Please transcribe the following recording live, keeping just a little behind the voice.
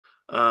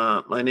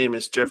My name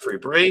is Jeffrey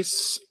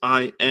Brace.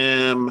 I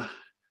am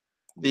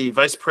the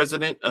Vice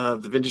President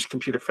of the Vintage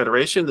Computer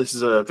Federation. This is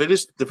the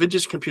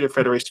Vintage Computer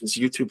Federation's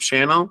YouTube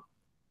channel.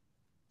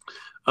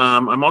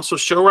 I'm also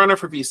showrunner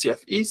for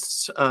VCF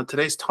East.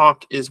 Today's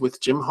talk is with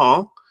Jim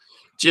Hall.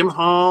 Jim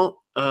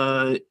Hall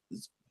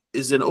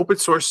is an open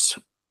source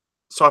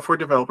software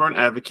developer and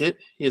advocate.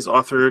 He has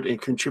authored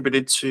and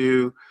contributed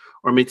to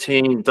or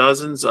maintained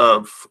dozens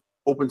of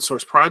open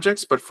source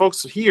projects, but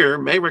folks here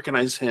may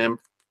recognize him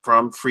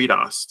from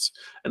FreeDOS,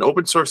 an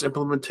open source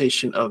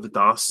implementation of the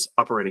DOS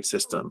operating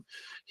system.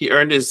 He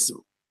earned his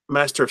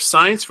Master of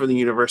Science from the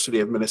University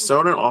of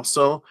Minnesota and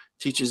also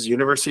teaches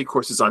university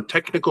courses on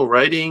technical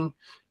writing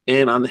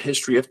and on the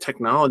history of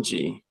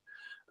technology,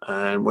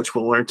 which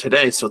we'll learn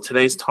today. So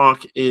today's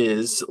talk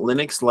is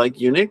Linux like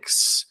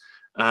Unix.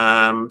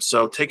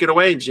 So take it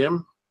away,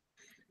 Jim.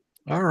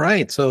 All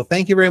right, so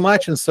thank you very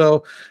much. And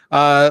so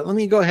let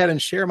me go ahead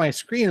and share my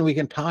screen and we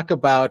can talk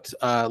about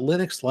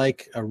Linux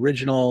like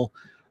original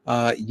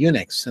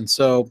Unix. And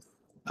so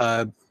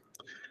a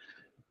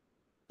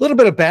little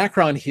bit of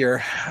background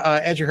here,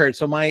 as you heard.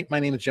 So my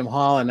name is Jim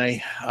Hall, and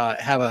I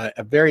have a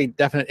very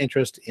definite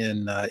interest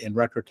in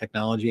retro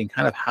technology and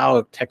kind of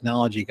how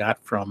technology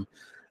got from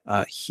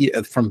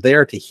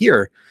there to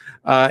here.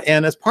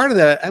 And as part of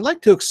that, I'd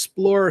like to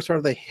explore sort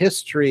of the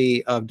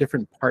history of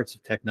different parts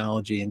of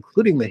technology,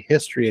 including the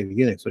history of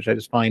Unix, which I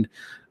just find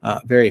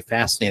very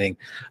fascinating.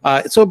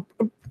 So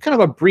kind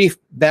of a brief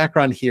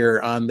background here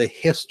on the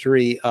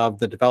history of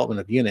the development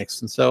of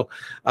Unix. And so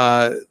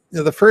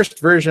the first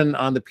version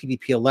on the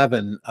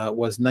PDP-11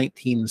 was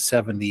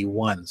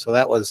 1971. So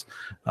that was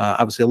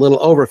obviously a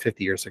little over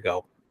 50 years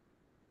ago.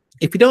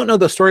 If you don't know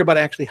the story about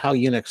actually how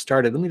Unix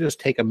started, let me just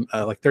take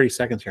like 30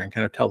 seconds here and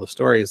kind of tell the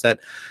story. Is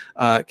that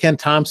Ken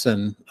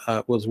Thompson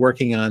was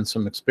working on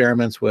some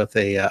experiments with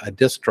a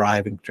disk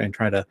drive and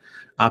trying to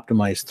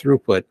optimize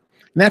throughput.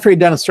 And after he'd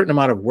done a certain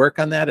amount of work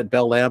on that at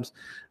Bell Labs,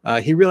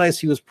 he realized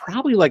he was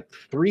probably like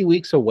 3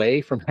 weeks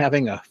away from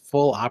having a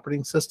full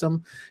operating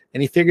system.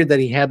 And he figured that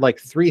he had like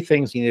 3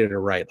 things he needed to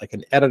write, like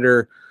an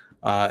editor,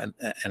 and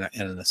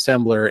an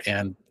assembler,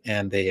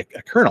 and a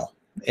kernel.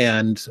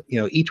 And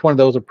each one of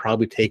those would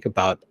probably take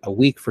about a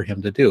week for him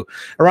to do.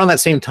 Around that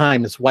same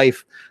time, his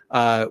wife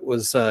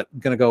was going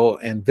to go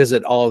and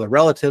visit all of the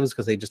relatives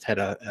because they just had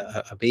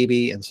a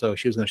baby, and so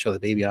she was going to show the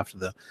baby off to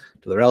the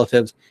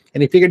relatives.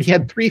 And he figured he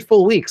had 3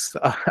 full weeks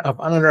of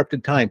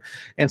uninterrupted time,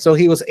 and so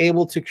he was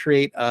able to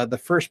create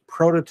the first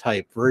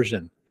prototype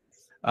version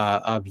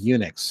of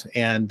Unix,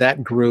 and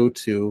that grew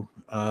to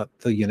the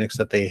Unix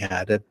that they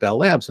had at Bell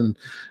Labs. And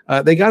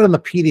they got on the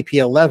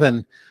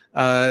PDP-11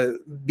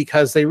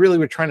 because they really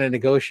were trying to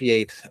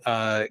negotiate,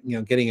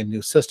 getting a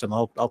new system.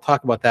 I'll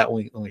talk about that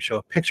when we show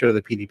a picture of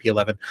the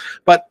PDP-11.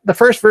 But the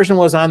first version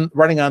was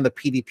running on the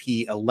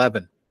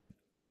PDP-11.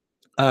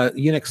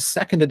 Unix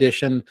second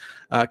edition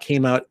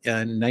came out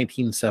in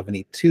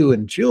 1972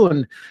 in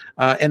June,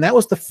 and that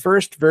was the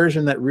first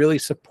version that really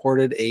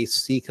supported a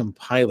C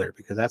compiler,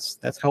 because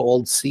that's how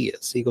old C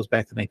is. C goes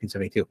back to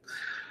 1972.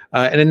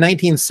 And in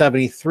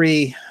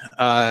 1973,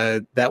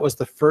 that was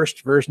the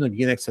first version of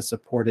Unix that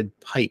supported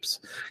pipes.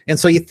 And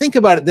so you think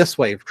about it this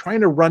way,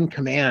 trying to run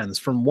commands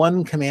from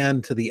one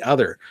command to the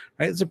other,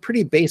 right? It's a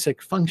pretty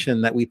basic function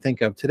that we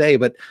think of today.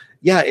 But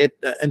yeah,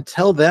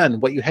 until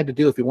then, what you had to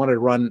do if you wanted to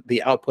run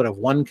the output of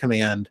one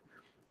command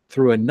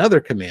through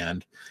another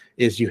command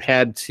is you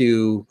had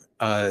to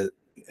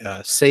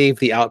save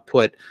the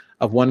output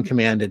of one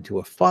command into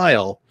a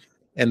file,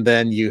 and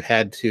then you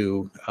had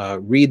to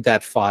read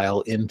that file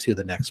into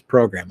the next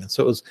program. And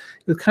so it was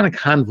kind of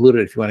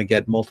convoluted if you want to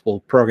get multiple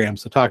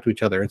programs to talk to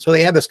each other. And so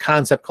they had this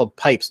concept called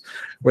pipes,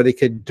 where they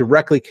could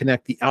directly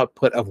connect the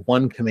output of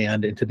one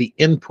command into the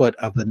input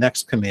of the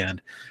next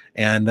command.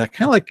 And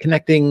kind of like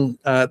connecting,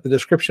 the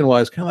description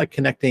was kind of like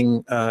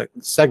connecting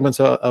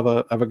segments of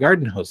a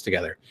garden hose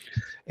together.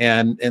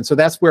 And so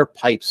that's where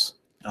pipes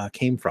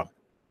came from.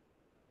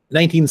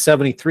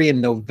 1973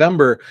 in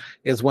November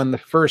is when the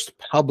first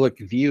public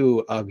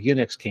view of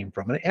Unix came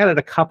from, and it added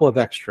a couple of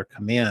extra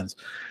commands.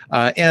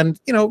 I'm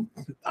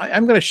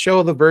going to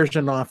show the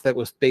version off that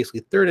was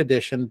basically 3rd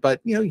edition, but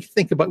you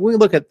think about, when we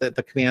look at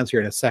the commands here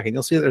in a second,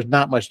 you'll see there's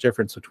not much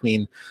difference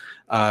between,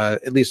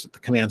 at least the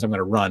commands I'm going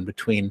to run,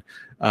 between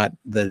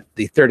the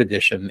 3rd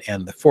edition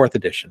and the 4th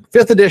edition.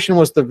 5th edition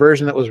was the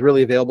version that was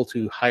really available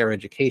to higher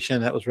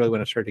education. That was really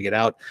when it started to get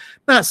out.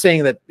 Not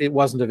saying that it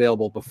wasn't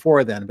available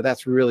before then, but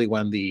that's really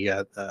when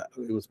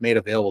it was made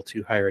available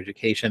to higher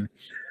education.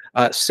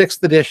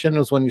 6th edition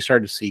was when you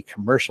started to see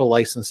commercial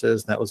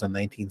licenses. That was in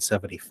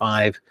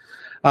 1975.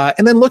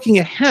 And then looking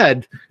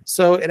ahead,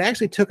 so it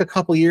actually took a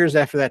couple years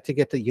after that to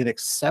get to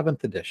Unix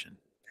 7th edition.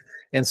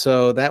 And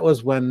so that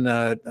was when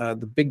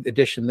the big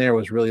addition there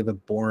was really the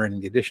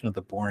addition of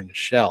the Bourne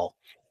shell.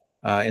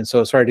 And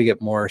so it started to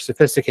get more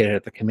sophisticated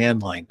at the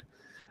command line.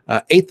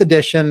 8th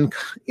edition,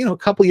 a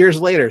couple years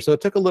later. So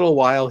it took a little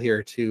while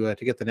here to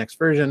get the next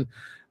version,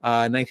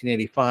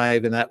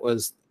 1985, and that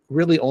was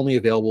really only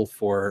available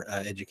for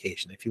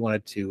education. If you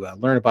wanted to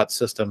learn about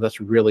systems, that's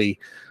really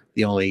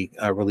the only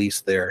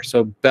release there.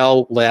 So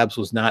Bell Labs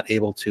was not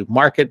able to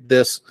market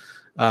this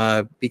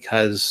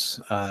because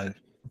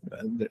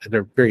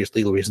there are various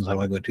legal reasons I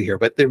won't go into here,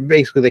 but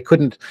basically they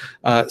couldn't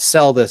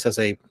sell this as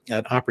an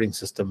operating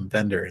system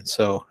vendor. And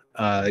so,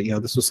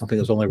 this was something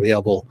that was only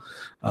available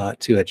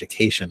to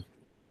education.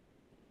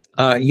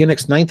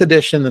 Unix 9th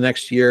edition the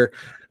next year,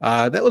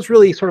 that was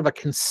really sort of a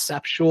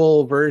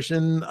conceptual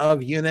version of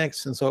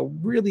Unix, and so it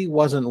really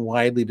wasn't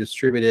widely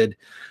distributed.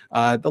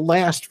 The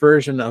last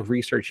version of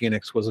Research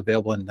Unix was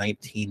available in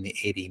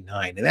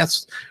 1989, and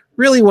that's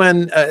really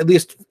when, at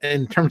least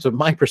in terms of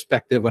my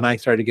perspective, when I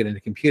started to get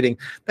into computing,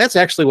 that's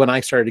actually when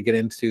I started to get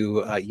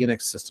into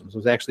Unix systems. It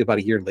was actually about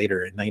a year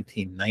later in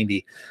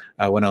 1990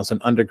 when I was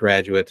an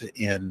undergraduate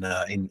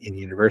in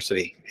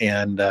university,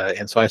 and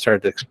so I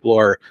started to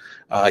explore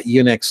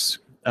Unix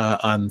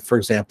on, for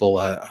example,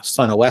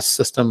 Sun OS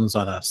systems,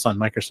 on a Sun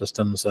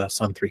Microsystems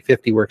Sun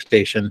 350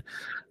 workstation,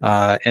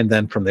 and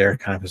then from there,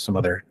 kind of some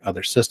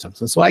other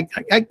systems. And so I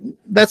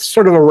that's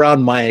sort of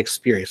around my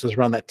experience. It was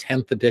around that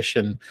 10th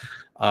edition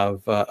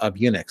of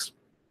Unix.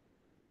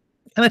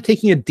 Kind of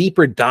taking a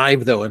deeper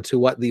dive, though, into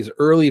what these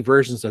early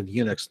versions of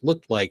Unix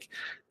looked like.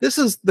 This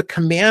is the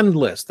command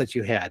list that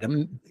you had. I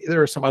mean, there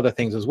are some other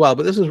things as well,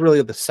 but this is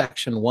really the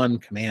section 1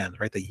 commands,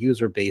 right? The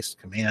user-based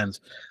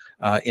commands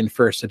in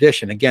first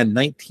edition. Again,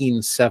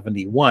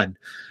 1971.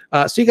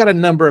 So you got a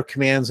number of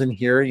commands in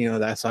here.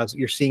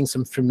 You're seeing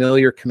some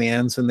familiar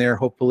commands in there.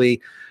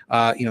 Hopefully,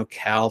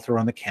 cal, throw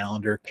on the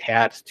calendar,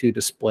 cat to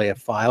display a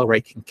file,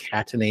 right?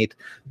 Concatenate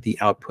the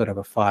output of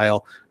a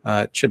file,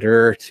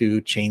 chadir to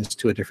change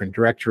to a different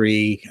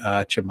directory,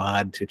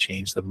 chmod to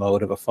change the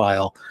mode of a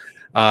file,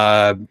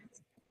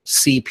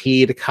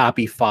 CP to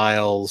copy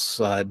files,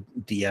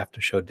 DF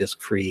to show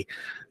disk-free,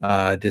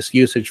 disk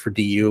usage for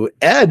DU.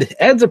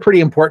 Ed's a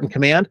pretty important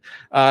command,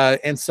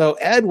 and so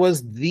ed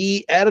was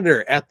the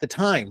editor at the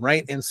time,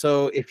 right? And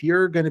so if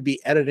you're going to be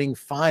editing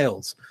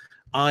files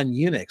on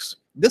Unix,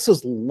 this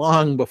is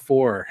long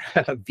before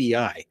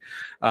VI.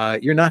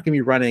 You're not going to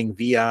be running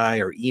VI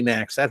or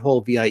Emacs. That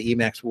whole VI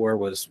Emacs war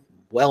was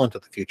well into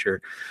the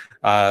future.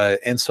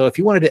 And so if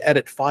you wanted to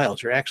edit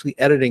files, you're actually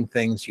editing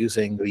things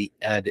using the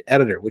ed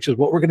editor, which is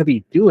what we're going to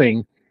be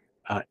doing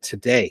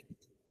today.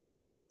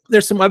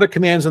 There's some other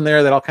commands in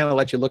there that I'll kind of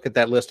let you look at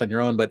that list on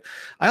your own, but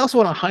I also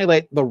want to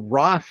highlight the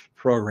nroff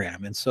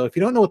program. And so if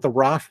you don't know what the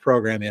nroff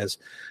program is,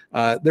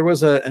 there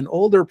was an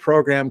older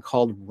program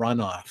called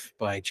runoff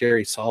by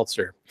Jerry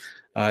Saltzer.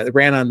 It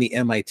ran on the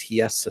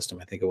MITS system,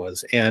 I think it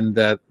was, and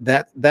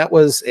that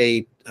was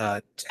a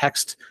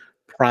text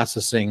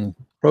processing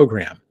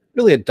program,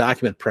 really a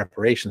document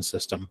preparation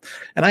system.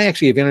 And I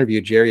actually have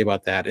interviewed Jerry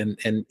about that,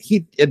 and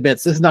he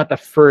admits this is not the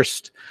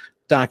first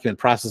document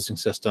processing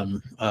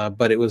system,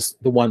 but it was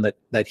the one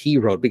that he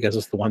wrote because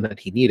it's the one that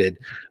he needed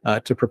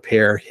to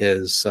prepare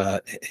his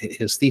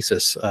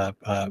thesis.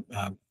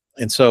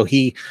 And so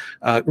he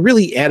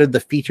really added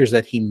the features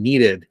that he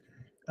needed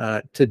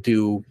to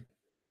do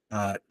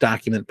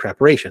document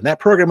preparation. That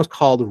program was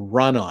called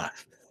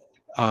runoff.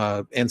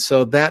 And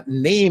so that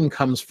name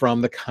comes from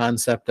the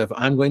concept of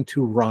I'm going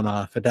to run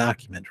off a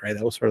document, right?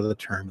 That was sort of the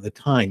term of the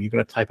time. You're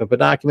going to type up a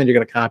document, you're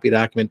going to copy a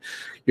document,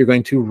 you're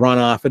going to run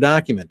off a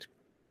document.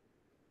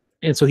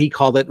 And so he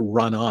called it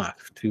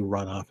runoff, to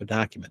run off a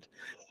document.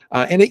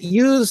 And it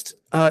used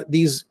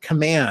these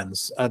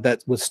commands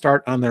that would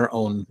start on their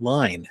own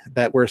line,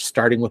 that were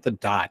starting with a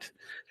dot.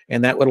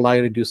 And that would allow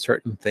you to do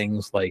certain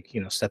things like,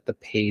 set the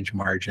page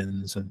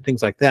margins and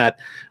things like that,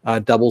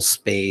 double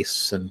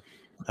space, and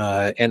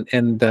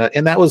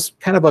that was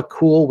kind of a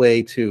cool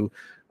way to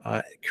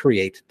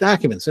create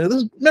documents. And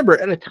this, remember,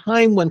 at a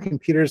time when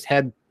computers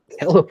had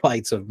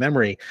kilobytes of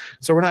memory,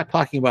 so we're not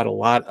talking about a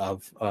lot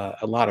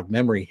of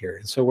memory here,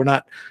 and so we're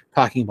not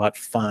talking about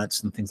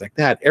fonts and things like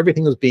that.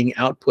 Everything was being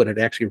outputted.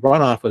 Actually,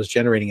 runoff was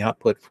generating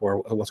output for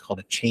what's called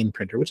a chain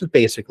printer, which is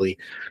basically,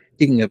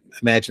 you can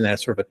imagine that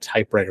as sort of a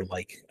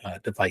typewriter-like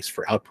device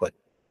for output.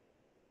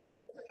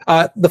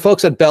 The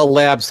folks at Bell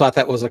Labs thought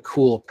that was a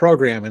cool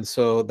program, and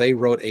so they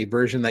wrote a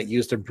version that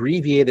used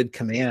abbreviated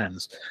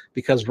commands,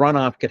 because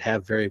runoff could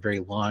have very, very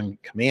long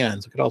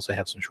commands. It could also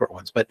have some short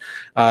ones, but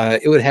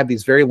it would have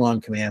these very long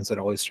commands that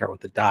always start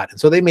with a dot. And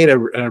so they made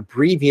an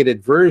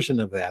abbreviated version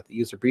of that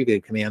used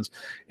abbreviated commands,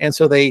 and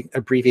so they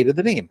abbreviated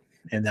the name,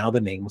 and now the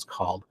name was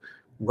called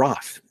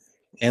nroff.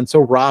 And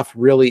so nroff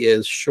really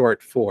is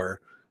short for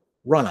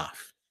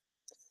runoff.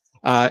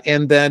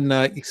 And then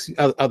you see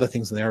other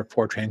things in there: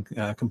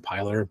 Fortran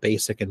compiler,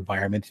 basic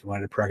environment. You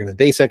wanted to program in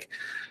basic.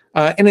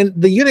 And in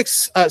the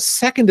Unix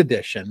 2nd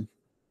edition,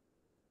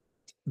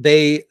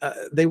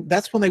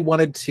 that's when they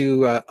wanted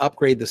to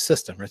upgrade the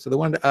system, right? So they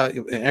wanted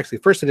to, actually,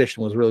 1st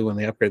edition was really when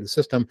they upgraded the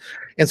system.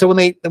 And so when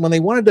they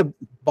wanted to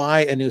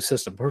buy a new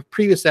system,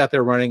 previous to that, they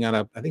were running on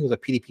I think it was a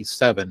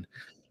PDP-7.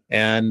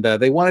 And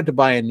they wanted to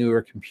buy a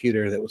newer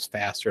computer that was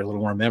faster, a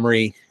little more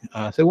memory.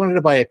 So they wanted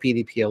to buy a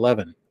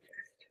PDP-11.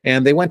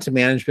 And they went to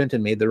management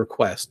and made the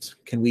request,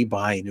 can we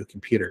buy a new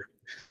computer?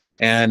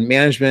 And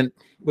management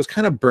was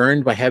kind of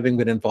burned by having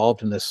been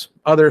involved in this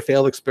other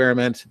failed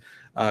experiment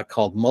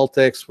called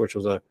Multics, which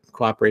was a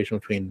cooperation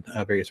between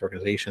various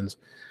organizations.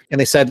 And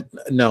they said,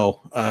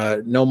 no,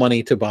 no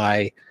money to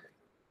buy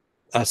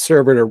a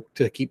server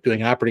to keep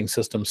doing operating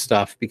system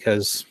stuff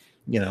because,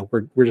 you know,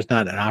 we're just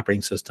not an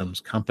operating systems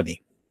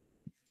company.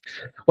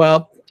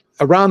 Well,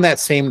 around that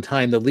same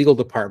time, the legal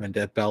department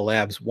at Bell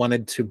Labs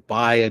wanted to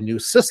buy a new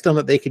system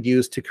that they could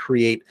use to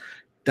create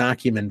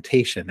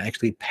documentation,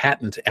 actually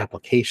patent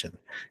application.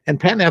 And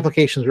patent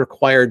applications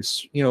required,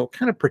 you know,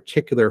 kind of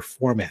particular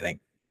formatting.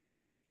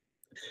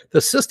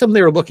 The system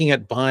they were looking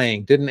at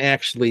buying didn't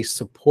actually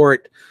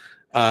support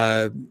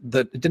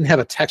it didn't have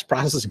a text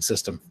processing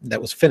system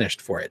that was finished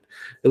for it,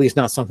 at least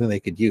not something they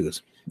could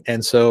use.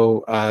 And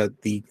so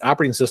the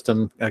operating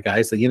system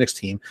guys, the Unix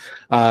team,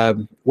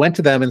 went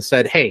to them and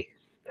said, hey,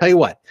 tell you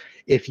what,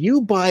 if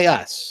you buy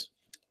us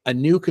a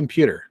new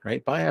computer,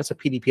 right, buy us a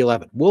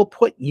PDP-11, we'll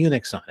put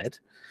Unix on it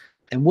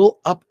and we'll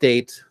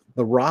update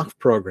the nroff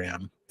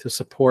program to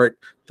support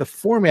the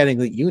formatting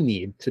that you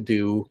need to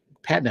do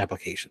patent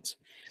applications.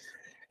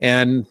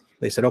 And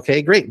they said,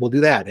 okay, great, we'll do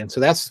that. And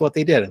so that's what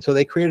they did. And so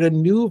they created a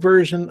new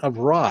version of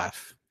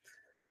nroff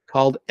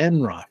called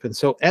nroff. And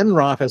so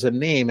nroff as a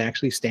name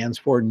actually stands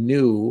for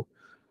new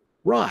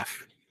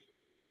nroff.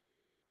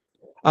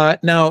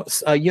 Now,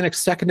 Unix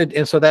second,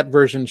 and so that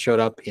version showed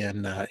up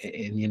in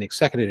Unix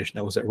second edition.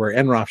 That was where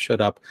nroff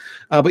showed up.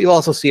 But you'll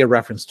also see a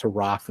reference to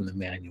nroff in the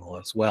manual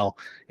as well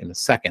in the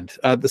second.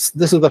 This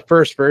is the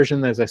first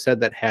version, as I said,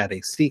 that had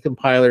a C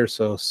compiler.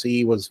 So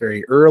C was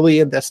very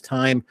early at this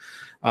time.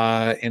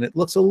 And it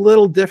looks a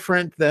little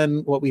different than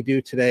what we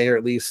do today, or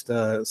at least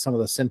some of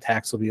the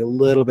syntax will be a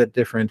little bit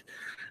different.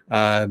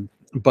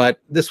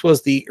 But this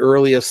was the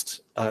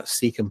earliest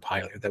C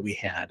compiler that we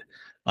had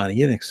on a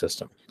Unix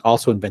system.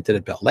 Also invented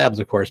at Bell Labs,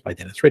 of course, by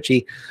Dennis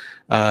Ritchie,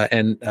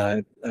 and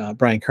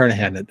Brian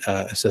Kernahan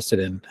assisted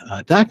in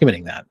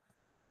documenting that.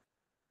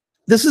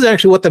 This is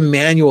actually what the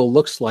manual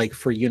looks like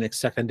for Unix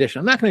second edition.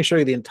 I'm not going to show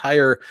you the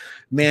entire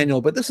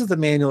manual, but this is the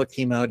manual that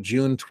came out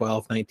June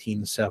 12,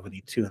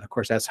 1972. And of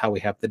course, that's how we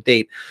have the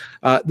date.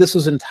 This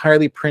was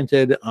entirely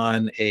printed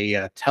on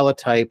a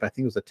teletype. I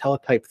think it was a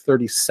teletype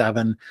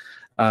 37.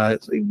 So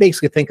you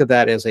basically think of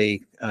that as a,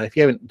 if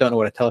you don't know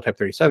what a teletype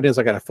 37 is,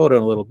 I got a photo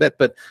in a little bit,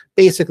 but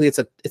basically it's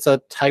a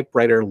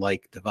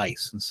typewriter-like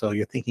device. And so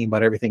you're thinking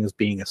about everything as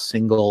being a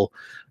single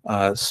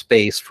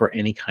space for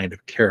any kind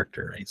of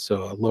character, right?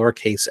 So a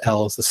lowercase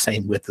l is the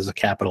same width as a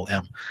capital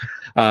M.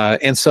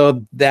 And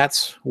so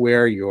that's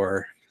where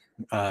your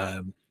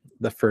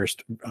the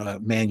first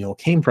manual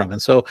came from.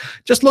 And so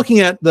just looking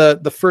at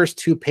the first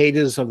 2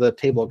 pages of the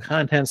table of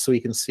contents, so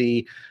we can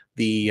see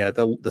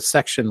the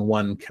section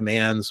 1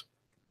 commands.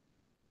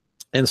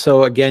 And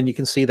so again, you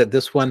can see that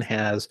this one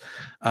has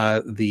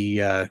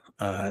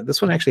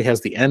this one actually has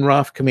the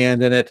nroff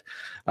command in it.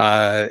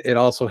 It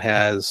also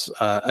has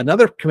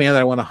another command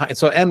that I want to hide.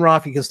 So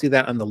nroff, you can see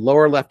that on the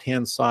lower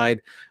left-hand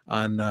side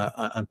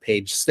on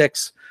page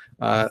 6.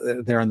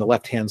 There on the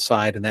left-hand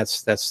side, and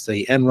that's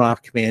the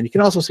nroff command. You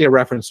can also see a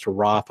reference to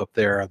nroff up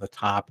there at the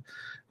top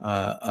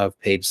of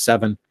page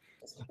 7.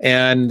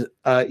 And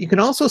you can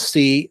also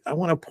see, I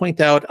want to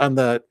point out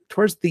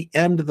towards the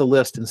end of the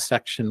list in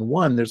section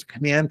 1, there's a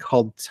command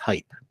called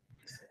type.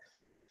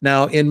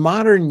 Now, in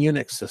modern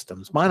Unix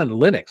systems, modern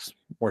Linux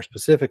more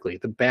specifically,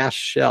 the bash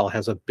shell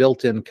has a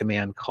built-in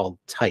command called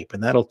type,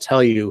 and that'll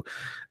tell you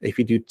if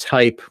you do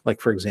type, like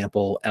for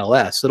example,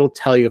 ls, it'll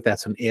tell you if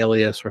that's an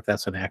alias or if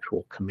that's an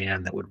actual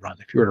command that would run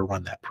if you were to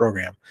run that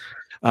program.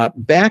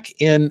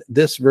 Back in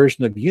this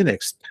version of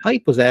Unix,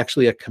 type was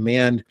actually a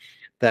command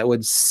that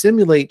would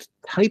simulate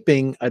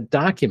typing a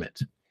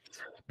document,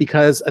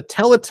 because a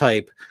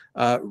teletype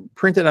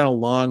printed on a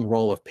long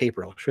roll of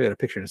paper. I'll show you a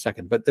picture in a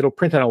second, but it'll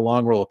print on a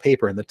long roll of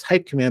paper, and the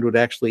type command would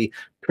actually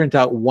print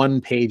out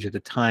 1 page at a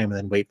time and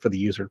then wait for the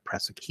user to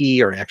press a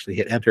key or actually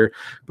hit enter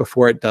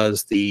before it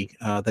does the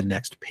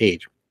next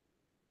page.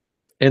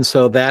 And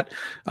so that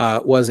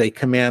was a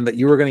command that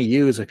you were going to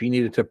use if you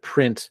needed to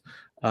print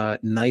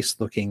nice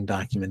looking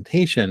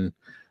documentation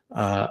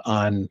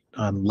on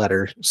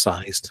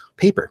letter-sized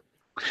paper.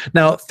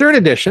 Now, third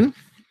edition,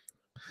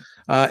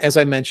 as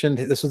I mentioned,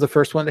 this was the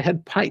first one that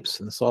had pipes,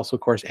 and this also,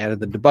 of course,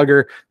 added the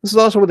debugger. This is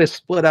also where they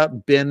split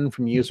out bin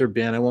from user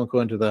bin. I won't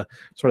go into the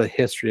sort of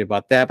history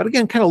about that, but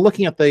again, kind of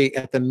looking at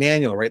the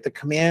manual, right, the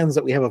commands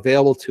that we have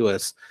available to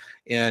us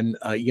in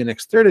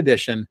Unix third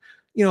edition.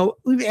 You know,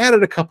 we've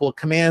added a couple of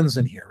commands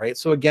in here, right?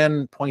 So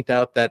again, point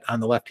out that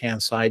on the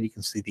left-hand side, you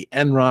can see the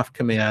nroff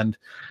command,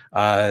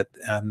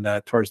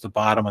 and towards the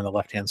bottom on the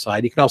left-hand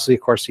side, you can also, of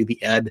course, see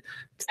the ed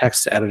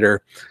text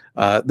editor.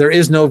 There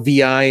is no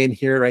VI in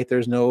here, right?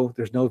 There's no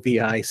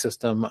VI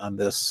system on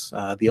this.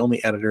 The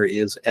only editor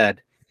is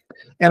ed.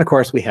 And of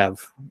course, we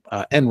have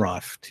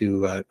nroff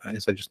to,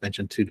 as I just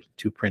mentioned,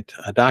 to print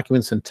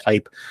documents, and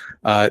type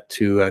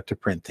to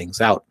print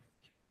things out.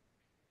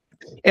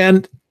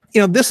 And you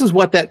know, this is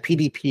what that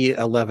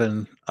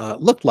PDP-11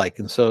 looked like.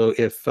 And so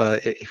if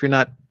you're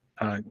not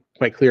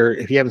quite clear.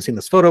 If you haven't seen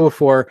this photo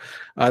before,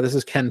 this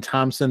is Ken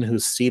Thompson,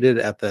 who's seated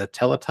at the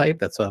teletype.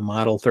 That's a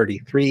Model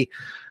 33.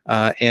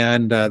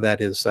 And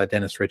that is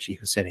Dennis Ritchie,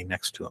 who's standing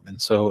next to him.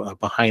 And so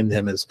behind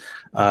them is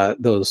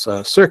those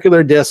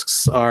circular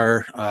discs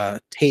are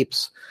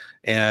tapes,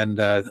 and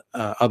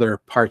other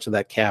parts of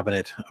that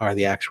cabinet are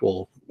the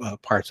actual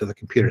parts of the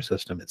computer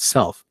system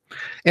itself.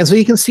 And so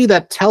you can see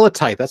that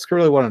teletype. That's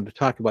really what I wanted to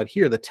talk about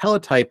here. The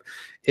teletype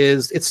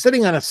it's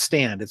sitting on a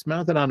stand. It's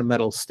mounted on a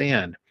metal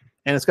stand,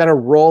 and it's got a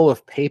roll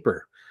of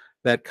paper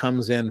that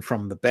comes in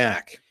from the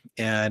back,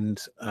 and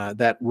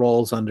that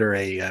rolls under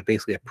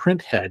basically a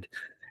print head,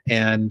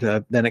 and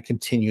then it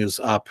continues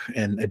up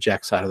and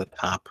ejects out of the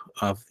top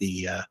of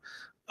the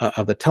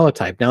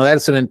teletype. Now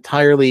that's an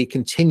entirely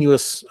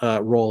continuous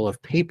roll of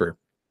paper.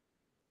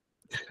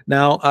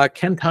 Now,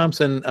 Ken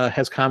Thompson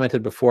has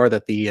commented before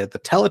that the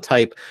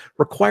teletype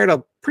required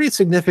a pretty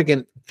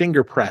significant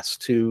finger press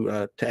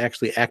to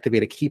actually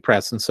activate a key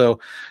press, and so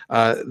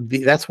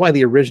that's why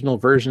the original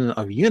version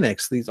of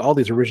Unix, all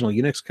these original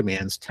Unix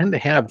commands tend to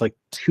have like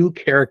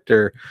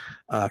 2-character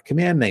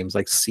command names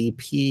like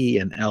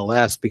CP and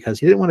LS, because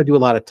he didn't want to do a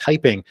lot of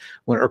typing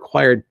when it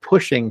required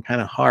pushing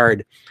kind of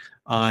hard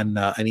on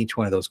each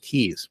one of those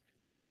keys.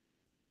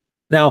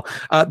 Now,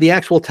 the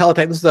actual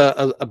teletype, this is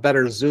a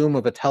better zoom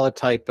of a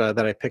teletype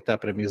that I picked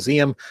up at a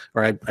museum,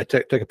 or I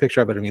took a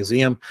picture of at a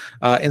museum.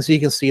 And so you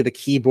can see the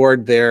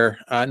keyboard there.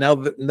 Now,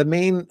 the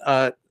main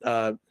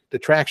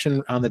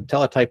detraction on the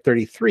teletype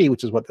 33,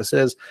 which is what this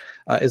is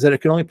that it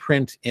can only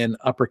print in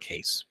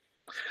uppercase.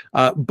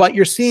 But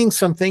you're seeing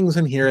some things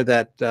in here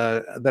that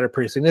are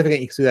pretty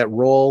significant. You can see that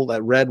roll,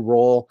 that red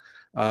roll,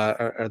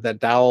 or that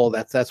dowel.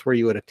 That's where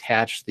you would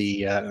attach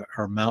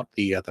or mount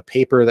the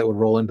paper that would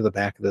roll into the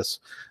back of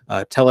this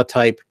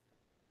teletype.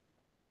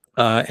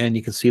 And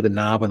you can see the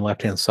knob on the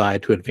left-hand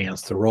side to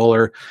advance the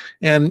roller,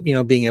 and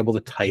being able to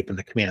type in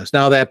the commands.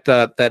 Now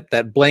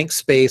that blank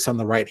space on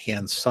the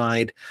right-hand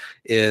side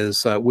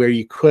is where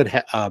you could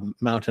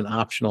mount an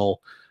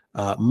optional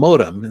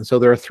modem. And so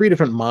there are 3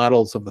 different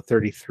models of the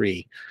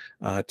 33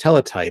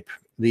 teletype.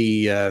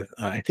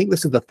 I think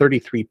this is the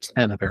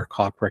 3310, if I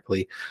recall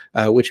correctly,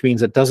 which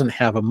means it doesn't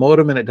have a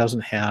modem and it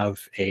doesn't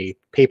have a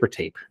paper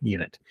tape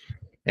unit.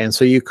 And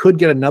so you could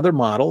get another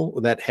model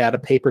that had a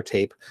paper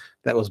tape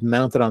that was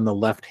mounted on the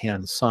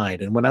left-hand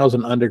side. And when I was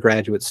an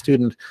undergraduate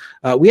student,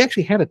 we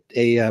actually had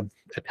a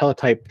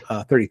teletype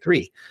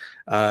 33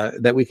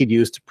 that we could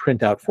use to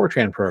print out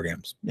Fortran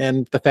programs.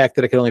 And the fact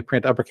that it could only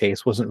print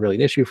uppercase wasn't really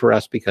an issue for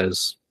us,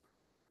 because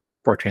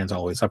Fortran's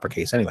always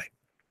uppercase anyway.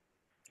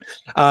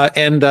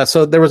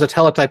 So there was a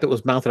teletype that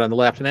was mounted on the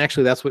left, and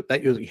actually that's what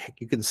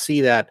you can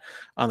see that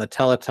on the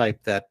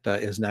teletype that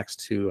is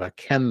next to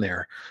Ken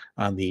there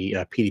on the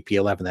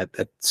PDP-11.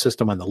 That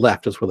system on the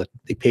left is where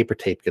the paper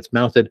tape gets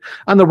mounted.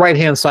 On the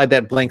right-hand side,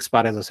 that blank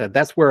spot, as I said,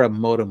 that's where a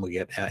modem would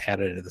get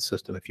added into the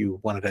system if you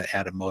wanted to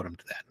add a modem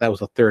to that. That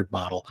was a 3rd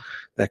model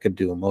that could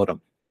do a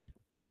modem.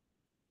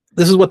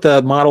 This is what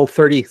the Model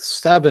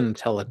 37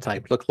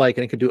 teletype looked like,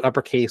 and it could do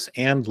uppercase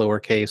and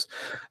lowercase.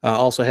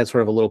 Also had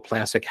sort of a little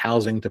plastic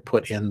housing to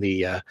put in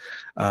the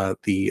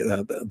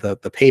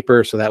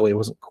paper, so that way it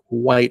wasn't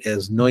quite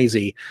as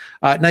noisy.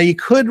 Now you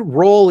could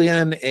roll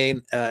in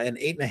an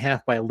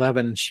 8.5 by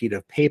 11 sheet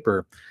of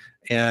paper,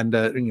 and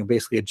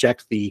basically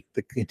eject the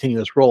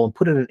continuous roll and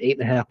put in an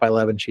 8.5 by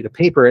 11 sheet of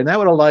paper, and that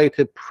would allow you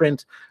to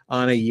print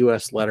on a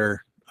US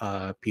letter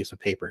piece of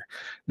paper.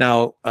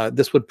 Now,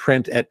 this would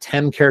print at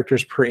 10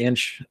 characters per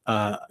inch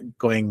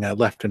going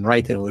left and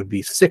right, and it would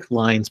be 6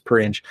 lines per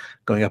inch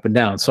going up and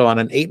down. So on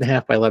an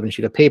 8.5 by 11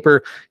 sheet of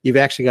paper, you've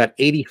actually got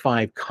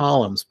 85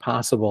 columns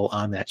possible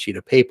on that sheet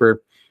of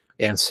paper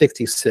and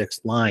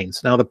 66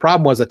 lines. Now, the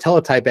problem was the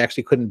teletype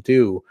actually couldn't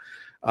do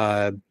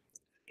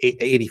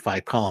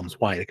 85 columns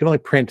wide. It could only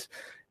print,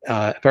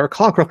 if I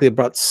recall correctly,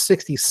 about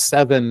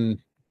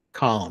 67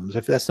 columns.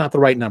 If that's not the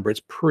right number,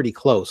 it's pretty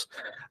close.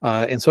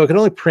 And so it can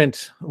only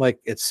print like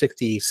at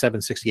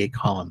 67, 68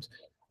 columns.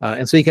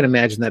 And so you can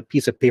imagine that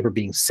piece of paper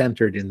being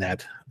centered in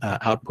that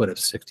output of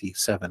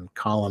 67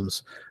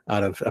 columns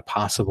out of a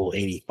possible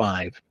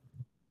 85.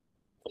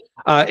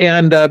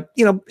 Around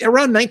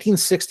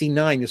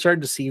 1969, you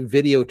started to see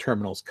video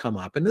terminals come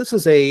up. And this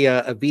is a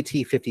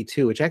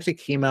VT52, which actually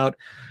came out,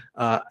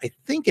 I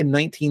think, in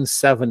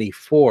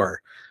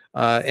 1974.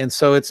 And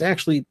so it's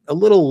actually a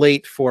little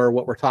late for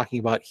what we're talking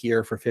about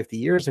here for 50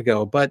 years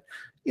ago. But,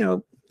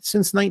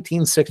 since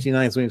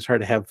 1969 is when we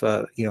started to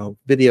have,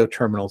 video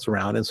terminals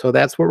around. And so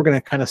that's what we're going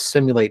to kind of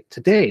simulate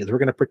today, is we're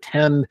going to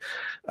pretend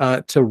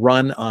to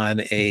run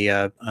on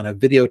a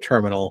video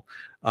terminal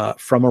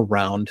from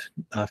around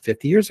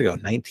 50 years ago,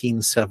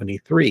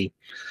 1973.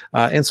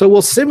 And so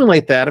we'll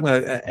simulate that. I'm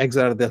going to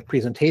exit out of the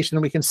presentation,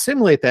 and we can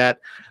simulate that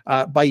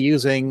by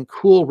using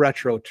Cool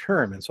Retro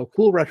Term. And so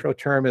Cool Retro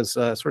Term is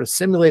sort of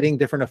simulating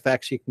different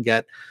effects you can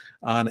get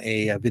on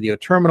a video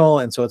terminal.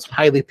 And so it's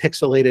highly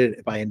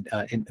pixelated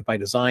by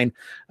design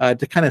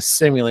to kind of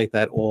simulate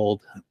that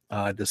old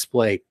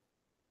display.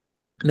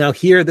 Now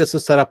here, this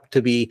is set up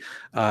to be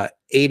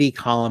 80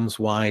 columns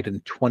wide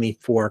and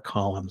 24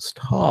 columns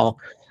tall.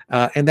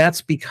 And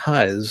that's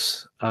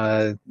because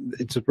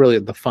it's really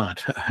the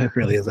font,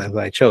 really, as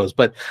I chose.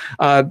 But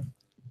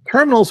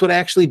terminals would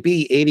actually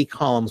be 80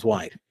 columns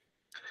wide.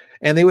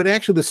 And they would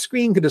actually, the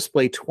screen could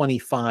display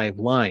 25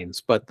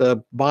 lines, but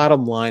the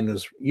bottom line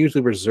is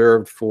usually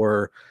reserved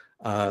for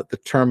the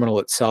terminal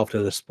itself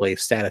to display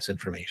status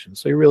information.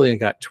 So you really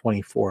got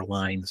 24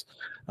 lines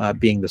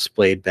being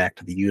displayed back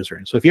to the user.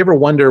 And so if you ever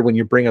wonder when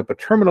you bring up a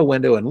terminal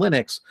window in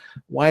Linux,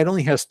 why it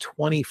only has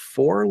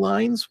 24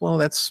 lines, well,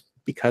 that's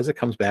because it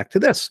comes back to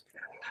this.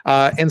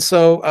 And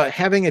so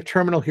having a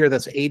terminal here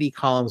that's 80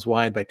 columns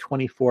wide by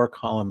 24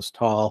 columns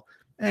tall,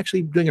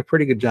 actually doing a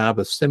pretty good job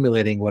of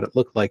simulating what it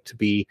looked like to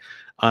be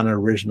on an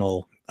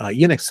original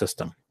Unix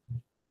system.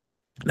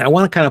 Now I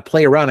want to kind of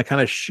play around and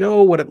kind of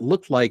show what it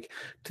looked like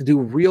to do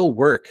real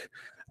work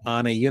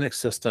on a Unix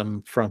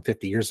system from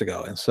 50 years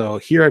ago. And so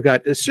here I've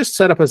got, it's just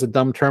set up as a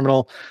dumb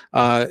terminal.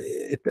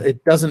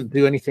 It doesn't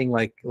do anything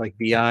like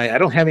VI. I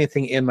don't have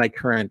anything in my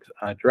current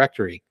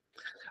directory.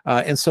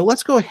 And so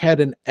let's go ahead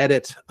and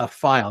edit a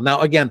file.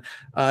 Now, again,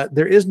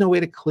 there is no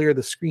way to clear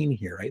the screen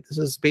here, right? This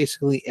is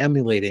basically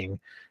emulating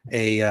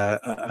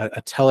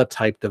a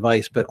teletype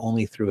device, but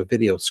only through a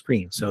video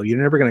screen. So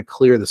you're never going to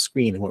clear the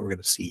screen in what we're going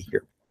to see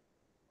here.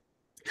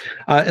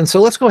 And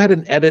so let's go ahead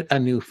and edit a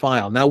new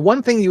file. Now,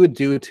 one thing you would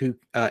do to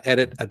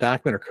edit a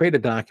document or create a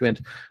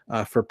document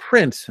for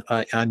print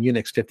on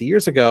Unix 50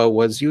 years ago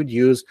was you would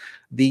use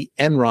the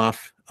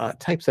nroff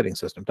typesetting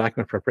system,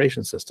 document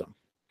preparation system.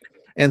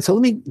 And so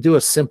let me do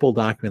a simple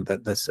document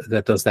that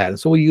does that. And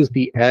so we'll use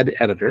the ed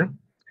editor.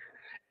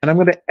 And I'm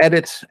going to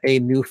edit a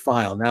new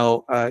file.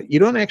 Now, you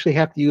don't actually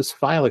have to use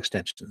file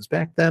extensions.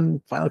 Back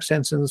then, file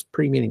extensions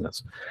pretty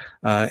meaningless.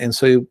 And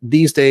so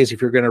these days,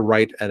 if you're going to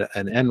write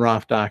an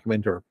nroff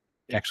document, or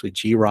actually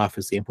groff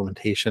is the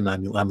implementation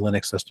on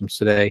Linux systems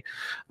today,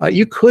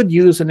 you could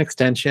use an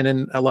extension.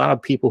 And a lot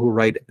of people who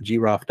write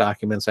groff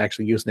documents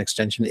actually use an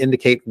extension to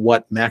indicate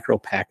what macro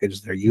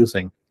package they're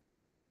using.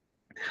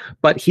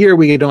 But here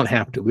we don't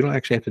have to. We don't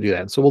actually have to do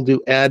that. So we'll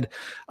do ed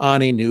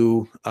on a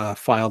new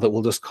file that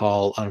we'll just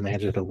call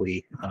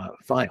unimaginatively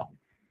file.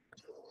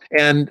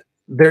 And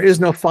there is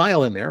no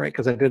file in there, right?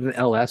 Because I did an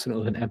ls and it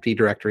was an empty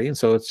directory. And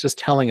so it's just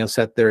telling us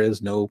that there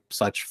is no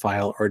such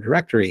file or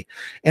directory.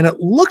 And it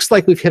looks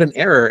like we've hit an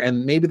error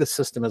and maybe the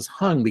system is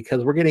hung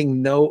because we're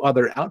getting no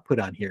other output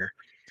on here.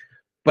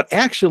 But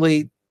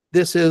actually,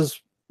 this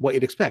is what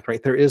you'd expect,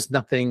 right? There is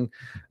nothing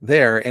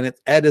there. And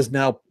ed is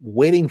now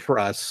waiting for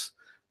us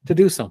to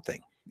do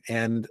something.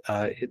 And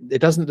it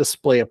doesn't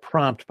display a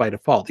prompt by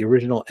default. The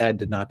original ed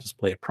did not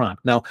display a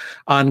prompt. Now,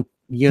 on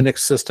Unix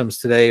systems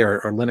today or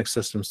Linux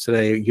systems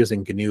today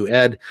using GNU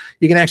ed,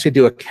 you can actually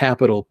do a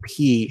capital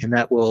P and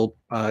that will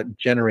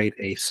generate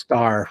a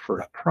star for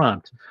a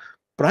prompt.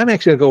 But I'm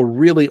actually going to go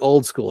really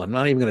old school. I'm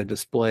not even going to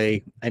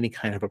display any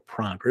kind of a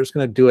prompt. We're just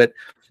going to do it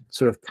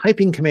sort of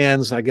typing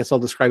commands. I guess I'll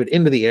describe it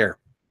into the air.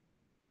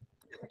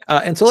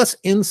 And so let's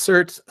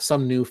insert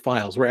some new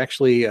files. We're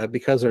actually,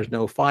 because there's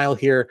no file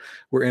here,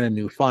 we're in a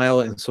new file.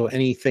 And so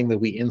anything that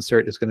we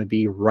insert is going to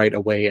be right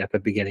away at the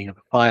beginning of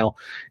the file.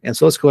 And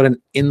so let's go ahead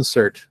and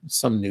insert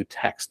some new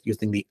text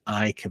using the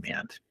I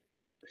command.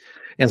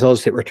 And so I'll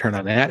just hit return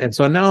on that. And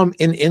so now I'm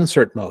in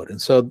insert mode.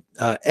 And so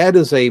ed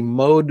is a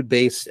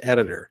mode-based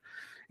editor.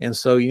 And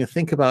so you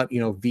think about,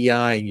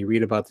 VI, and you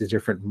read about these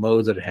different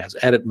modes that it has,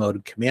 edit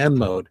mode, command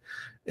mode.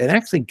 It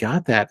actually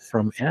got that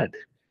from ed.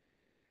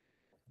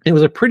 It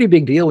was a pretty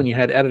big deal when you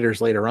had editors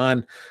later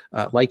on,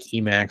 like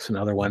Emacs and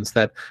other ones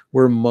that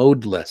were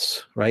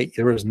modeless, right?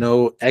 There was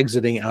no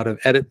exiting out of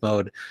edit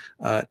mode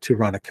to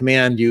run a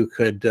command. You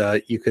could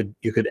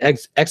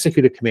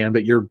execute a command,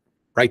 but you're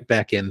right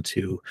back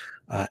into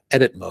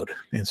edit mode.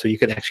 And so you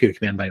could execute a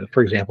command by,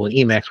 for example, in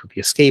Emacs with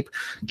the escape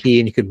key,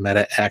 and you could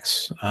meta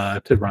X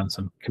to run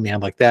some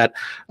command like that.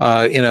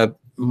 In a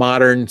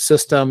modern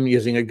system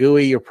using a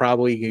GUI, you're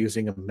probably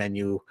using a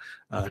menu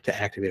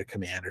to activate a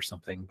command or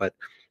something. But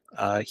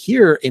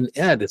here in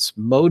ed, it's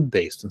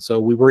mode-based. And so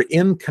we were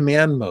in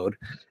command mode,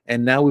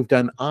 and now we've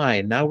done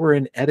I. Now we're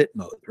in edit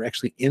mode. We're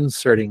actually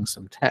inserting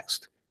some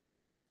text.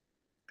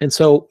 And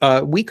so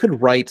we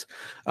could write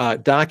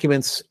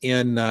documents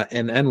in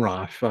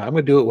nroff. I'm going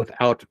to do it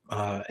without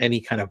any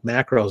kind of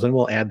macros, and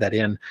we'll add that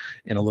in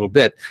a little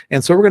bit.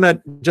 And so we're going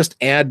to just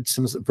add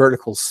some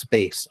vertical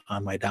space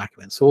on my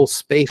document. So we'll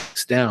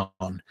space down.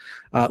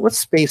 Let's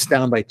space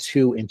down by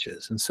 2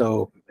 inches. And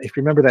so if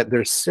you remember that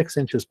there's 6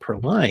 inches per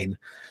line,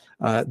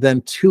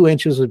 then 2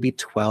 inches would be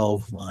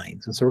 12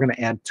 lines. And so we're going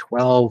to add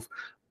 12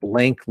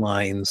 blank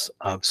lines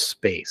of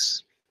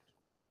space.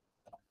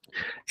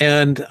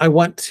 And I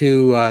want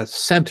to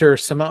center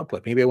some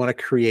output. Maybe I want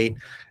to create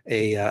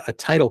a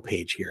title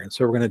page here. And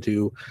so we're going to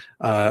do,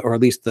 or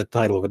at least the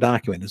title of a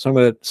document. And so I'm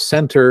going to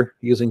center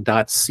using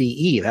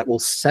 .ce. That will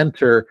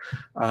center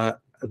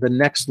the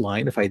next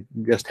line if I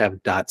just have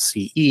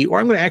 .ce. Or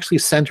I'm going to actually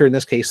center, in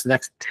this case, the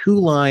next 2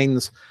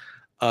 lines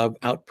of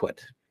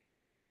output.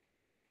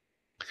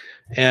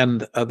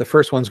 And the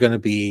first one's going to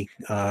be,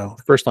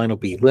 first line will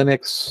be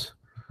Linux,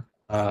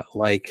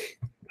 like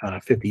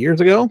 50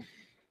 years ago.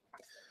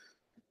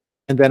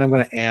 And then I'm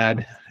going to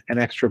add an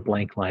extra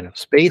blank line of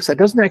space. That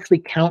doesn't actually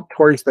count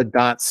towards the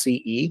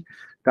 .ce.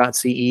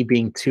 .ce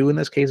being 2 in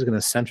this case is going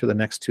to center the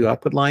next 2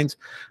 output lines,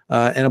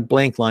 and a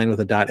blank line with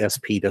a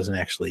 .sp doesn't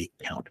actually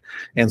count.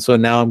 And so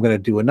now I'm going to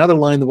do another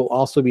line that will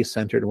also be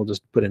centered, and we'll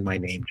just put in my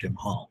name, Jim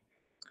Hall.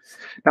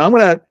 Now I'm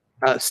going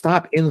to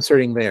stop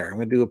inserting there. I'm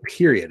going to do a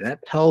period.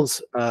 That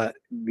tells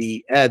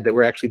the ed that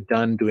we're actually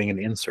done doing an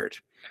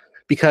insert,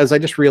 because I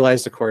just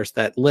realized, of course,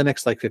 that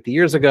Linux, like 50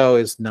 years ago,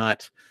 is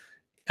not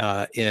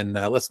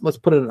let's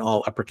put it in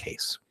all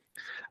uppercase.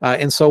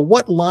 And so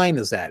what line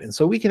is that? And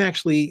so we can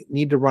actually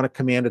need to run a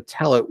command to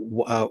tell it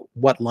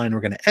what line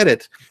we're going to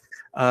edit.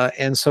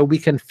 And so we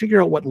can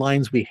figure out what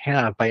lines we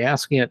have by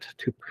asking it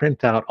to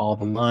print out all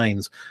the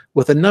lines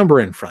with a number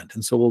in front.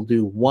 And so we'll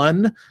do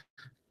 1,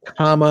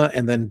 comma,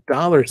 and then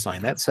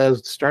 $sign. That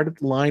says start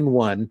at line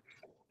 1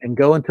 and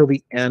go until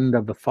the end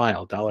of the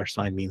file.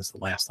 $sign means the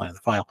last line of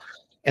the file.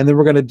 And then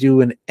we're going to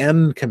do an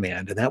end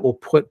command, and that will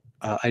put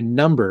a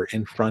number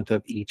in front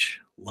of each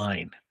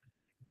line.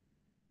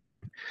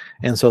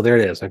 And so there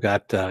it is. I've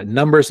got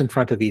numbers in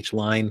front of each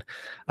line.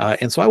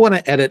 And so I want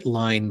to edit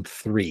line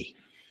 3.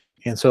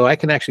 And so I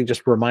can actually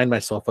just remind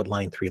myself what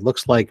line 3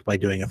 looks like by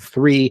doing a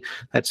 3.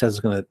 That says it's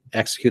going to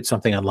execute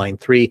something on line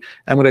 3.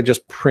 I'm going to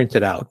just print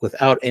it out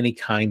without any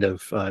kind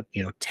of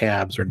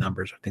tabs or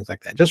numbers or things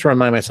like that. Just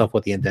remind myself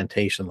what the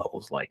indentation level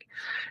is like.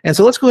 And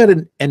so let's go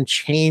ahead and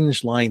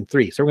change line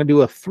 3. So we're going to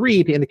do a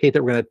 3 to indicate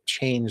that we're going to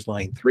change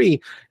line 3,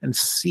 and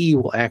C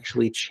will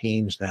actually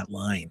change that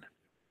line.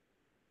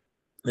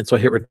 And so I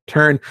hit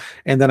return,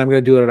 and then I'm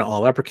going to do it in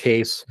all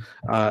uppercase,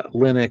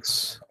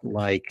 Linux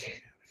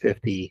like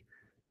 50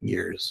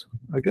 years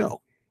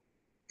ago.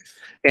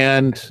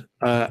 And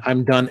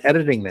I'm done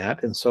editing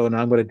that. And so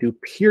now I'm going to do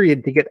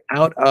period to get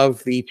out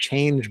of the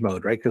change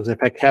mode, right? Because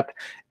if I kept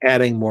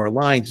adding more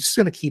lines, it's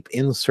going to keep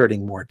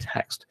inserting more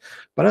text.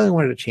 But I only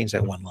wanted to change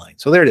that one line.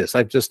 So there it is.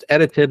 I've just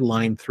edited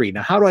line 3.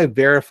 Now, how do I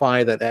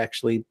verify that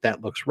actually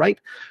that looks right?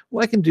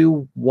 Well, I can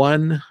do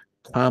 1,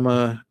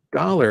 comma,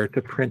 $,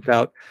 to print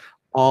out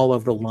all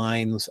of the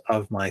lines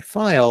of my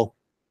file.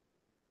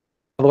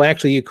 Although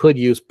actually you could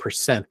use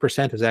 %.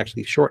 Percent is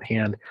actually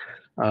shorthand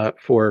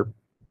for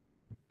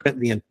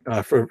the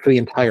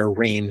entire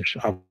range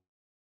of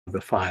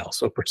the file.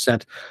 So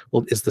percent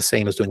is the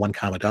same as doing 1,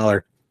 comma,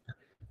 $,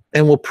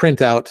 and we'll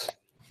print out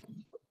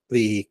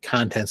the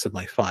contents of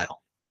my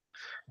file.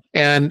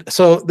 And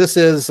so this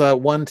is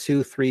 1,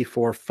 2, 3,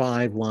 4,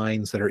 5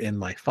 lines that are in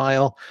my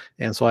file.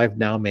 And so I've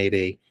now made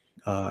a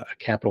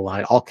capital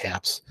I, all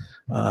caps,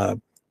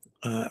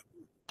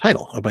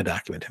 title of my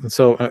document. And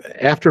so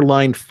after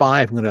line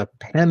 5, I'm going to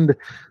append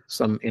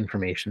some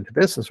information to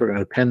this. And so we're going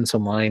to append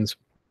some lines.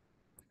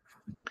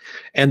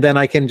 And then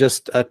I can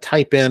just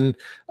type in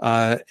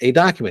a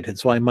document. And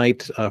so I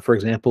might, for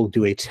example,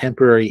 do a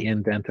temporary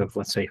indent of,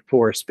 let's say,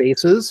 4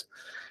 spaces.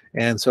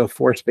 And so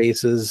 4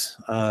 spaces,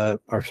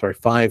 or sorry,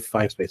 5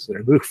 spaces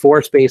there.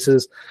 4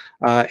 spaces,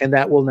 and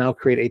that will now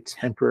create a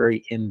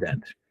temporary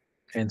indent.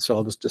 And so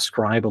I'll just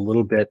describe a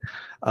little bit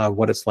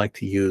what it's like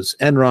to use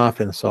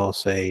nroff. And so I'll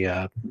say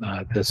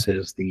this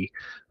is the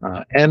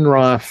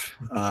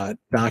nroff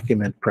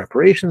document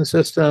preparation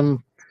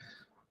system.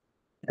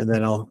 And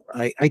then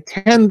I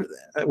tend,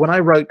 when I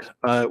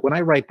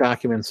write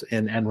documents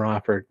in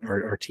nroff or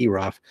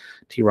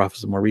troff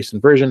is a more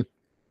recent version,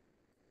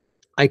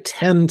 I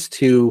tend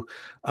to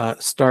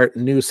start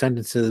new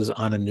sentences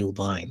on a new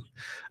line.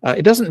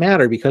 It doesn't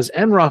matter, because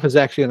nroff is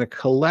actually going to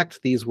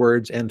collect these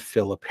words and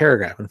fill a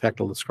paragraph. In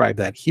fact, I'll describe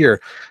that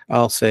here.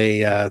 I'll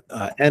say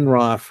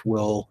nroff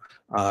will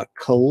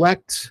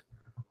collect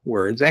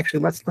words. Actually,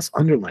 let's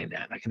underline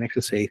that. I can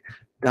actually say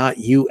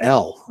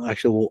 .ul.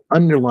 Actually, we'll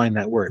underline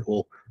that word.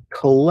 We'll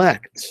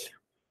collect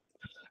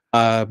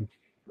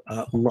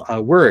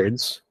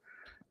words,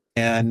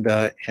 and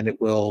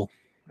it will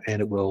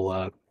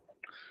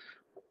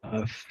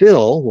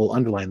fill. We'll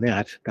underline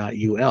that.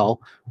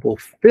 .ul will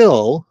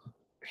fill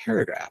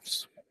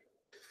paragraphs.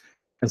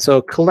 And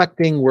so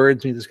collecting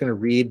words means it's going to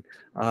read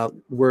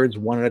words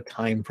one at a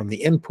time from the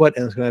input,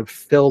 and it's going to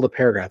fill the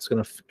paragraph. It's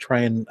going to try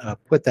and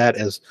put that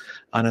as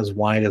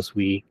wide as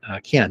we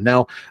can.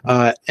 Now,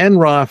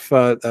 nroff,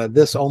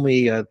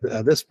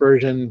 this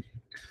version,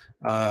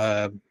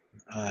 and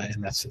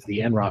that's the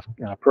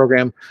nroff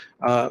program,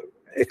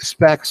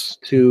 expects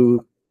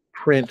to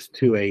print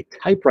to a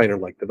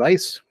typewriter-like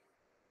device,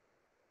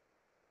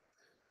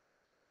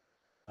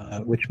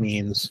 which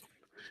means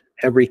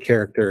every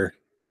character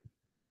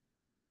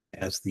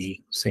has the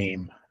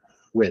same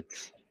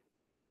width.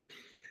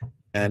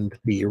 And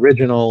the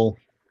original,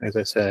 as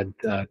I said,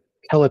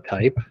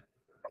 teletype,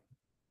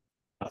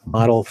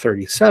 model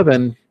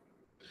 37,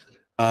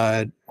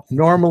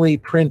 normally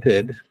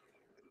printed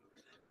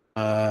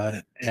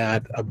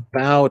at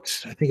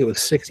about, I think it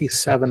was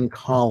 67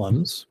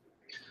 columns,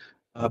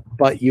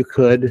 but you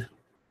could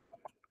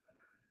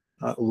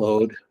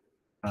load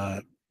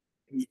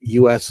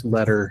US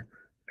letter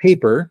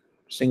paper,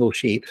 single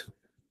sheet,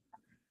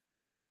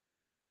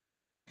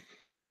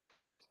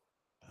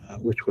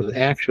 which was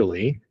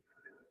actually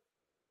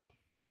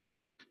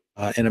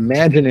an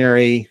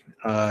imaginary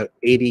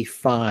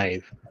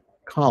 85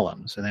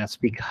 columns, and that's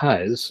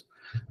because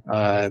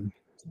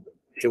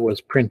it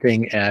was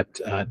printing at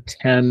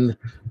 10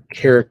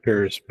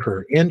 characters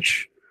per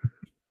inch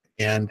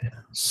and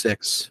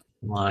 6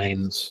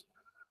 lines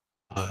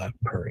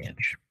per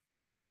inch.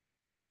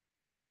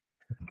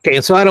 Okay,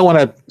 and so I don't want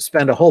to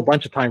spend a whole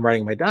bunch of time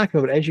writing my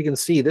document, but as you can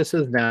see, this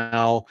is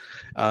now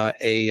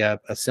a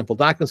simple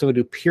document. So I'm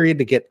going to do period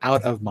to get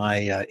out of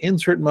my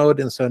insert mode,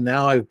 and so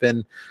now I've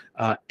been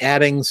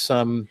adding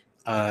some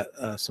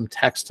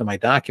text to my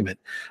document.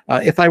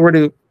 If I were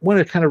to want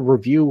to kind of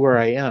review where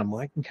I am,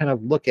 I can kind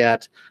of look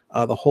at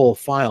the whole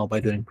file by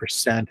doing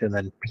 % and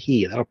then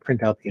P. That'll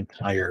print out the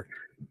entire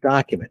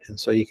document. And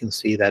so you can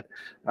see that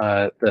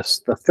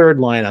the third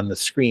line on the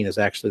screen is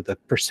actually the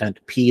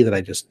 %P that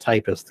I just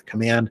type as the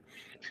command.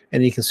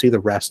 And you can see the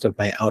rest of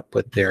my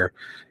output there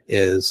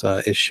is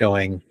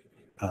showing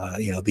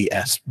the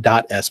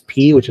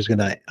s.sp, which is going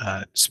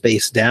to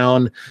space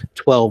down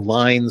 12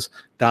 lines.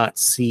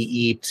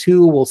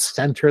 .ce2 will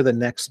center the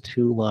next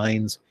 2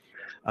 lines.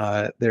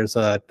 There's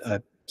a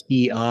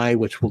TI,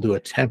 which will do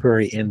a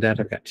temporary indent.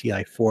 I've got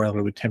TI4, I'll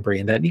do a temporary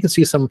indent. You can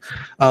see some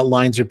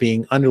lines are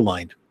being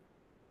underlined.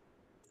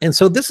 And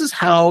so this is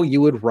how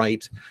you would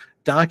write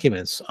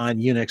documents on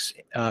Unix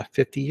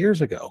 50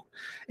 years ago.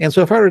 And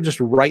so if I were to just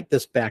write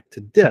this back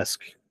to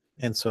disk,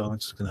 and so I'm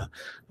just going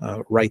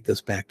to write this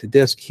back to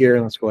disk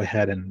here. Let's go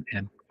ahead and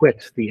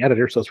quit the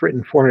editor. So it's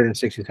written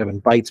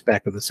 467 bytes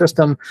back to the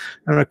system.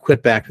 I'm going to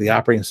quit back to the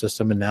operating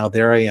system, and now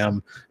there I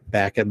am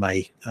back at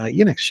my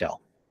Unix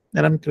shell.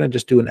 And I'm going to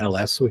just do an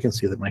ls so we can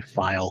see that my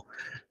file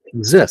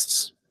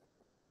exists.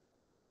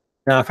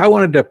 Now, if I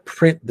wanted to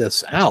print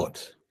this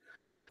out,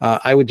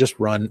 I would just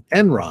run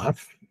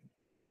nroff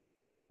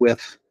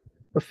with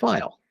the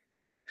file.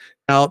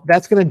 Now,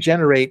 that's going to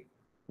generate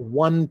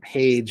 1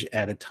 page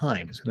at a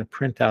time. It's going to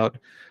print out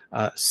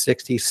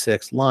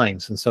 66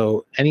 lines. And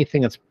so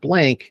anything that's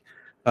blank,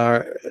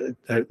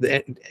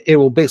 it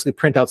will basically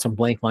print out some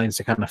blank lines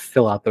to kind of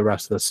fill out the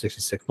rest of the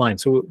 66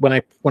 lines. So when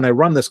I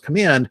run this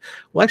command,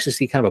 we'll actually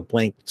see kind of a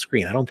blank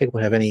screen. I don't think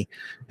we'll have any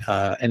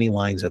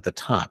lines at the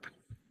top.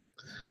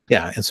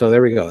 Yeah, and so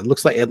there we go. It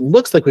looks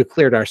like we've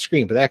cleared our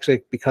screen, but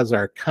actually because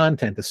our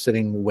content is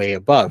sitting way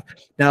above.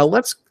 Now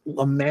let's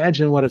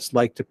imagine what it's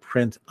like to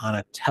print on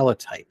a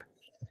teletype.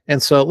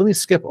 And so let me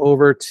skip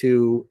over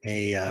to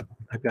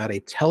I've got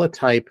a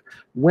teletype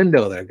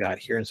window that I've got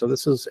here. And so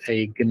this is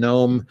a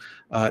GNOME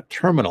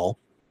terminal.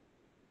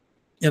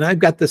 And I've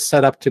got this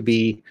set up to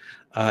be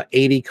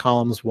 80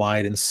 columns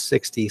wide and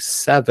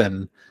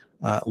 67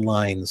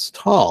 lines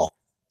tall.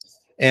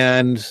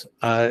 And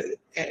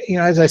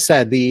as I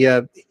said,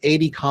 the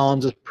 80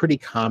 columns is pretty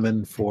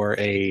common for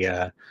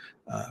a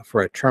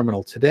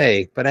terminal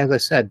today. But as I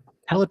said,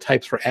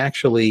 teletypes were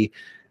actually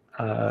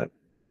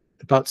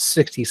about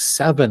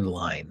 67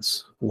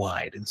 lines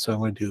wide. And so I'm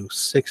going to do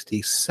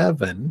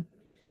 67.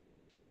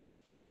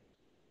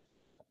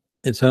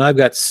 And so now I've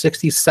got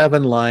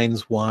 67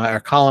 lines wide, or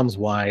columns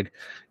wide,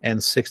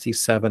 and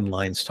 67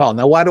 lines tall.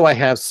 Now, why do I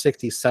have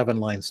 67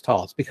 lines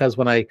tall? It's because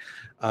when I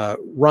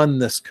run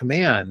this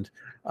command,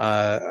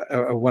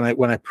 or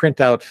when I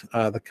print out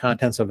the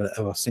contents of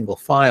a single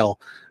file,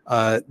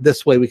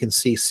 this way we can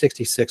see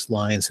 66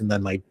 lines, and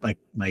then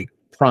my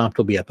prompt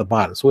will be at the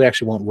bottom. So we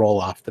actually won't roll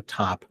off the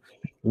top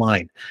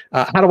line.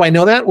 How do I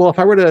know that? Well, if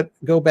I were to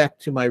go back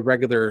to my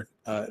regular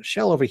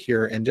shell over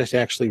here and just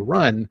actually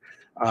run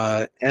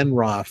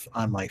nroff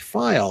on my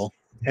file,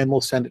 and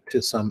we'll send it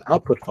to some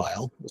output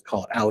file. Let's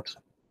call it out.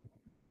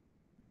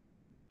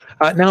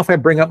 Now, if I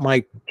bring up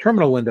my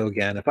terminal window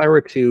again, if I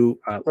were to,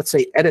 let's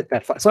say, edit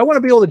that file. So I want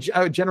to be able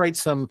to generate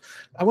some,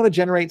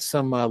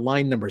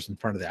 line numbers in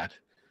front of that.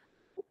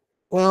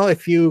 Well,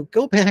 if you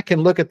go back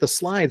and look at the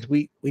slides,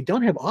 we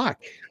don't have awk.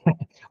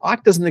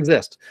 Awk doesn't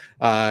exist,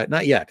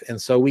 not yet.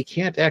 And so we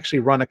can't actually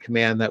run a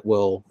command that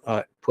will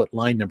put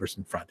line numbers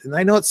in front. And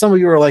I know that some of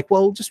you are like,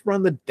 well, just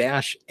run the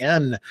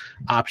 -n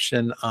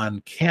option on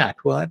cat.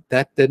 Well,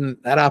 that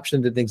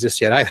option didn't exist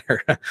yet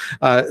either.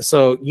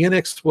 So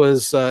Unix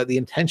was, the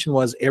intention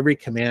was every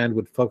command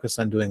would focus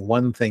on doing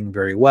one thing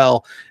very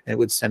well, and it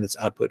would send its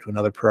output to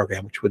another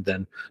program, which would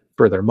then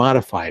further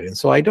modify it. And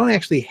so I don't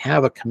actually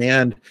have a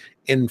command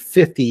in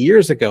 50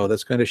 years ago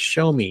that's going to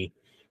show me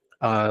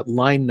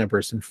line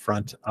numbers in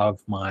front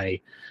of my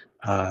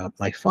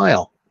my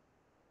file.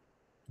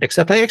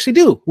 Except I actually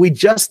do. We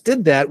just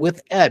did that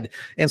with ed.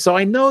 And so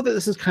I know that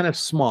this is kind of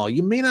small.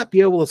 You may not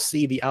be able to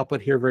see the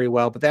output here very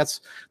well, but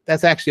that's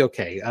actually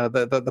okay.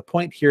 The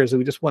point here is that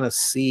we just want to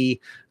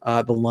see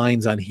the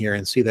lines on here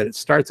and see that it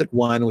starts at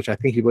 1, which I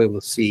think you'll be able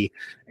to see,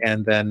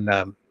 and then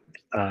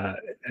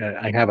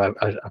I have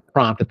a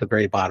prompt at the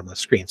very bottom of the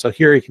screen. So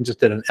here you can just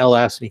did an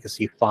ls, and you can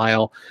see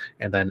file,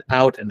 and then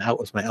out, and out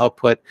was my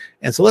output.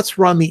 And so let's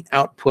run the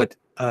output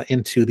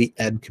into the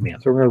ed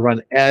command. So we're going to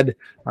run ed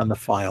on the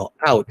file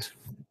out.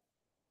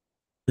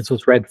 And so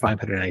it's read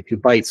 592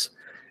 bytes.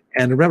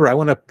 And remember, I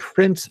want to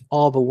print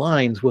all the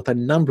lines with a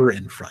number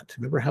in front.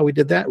 Remember how we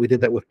did that? We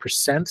did that with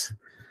 %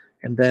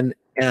 and then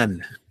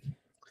n.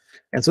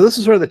 And so this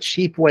is sort of the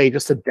cheap way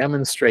just to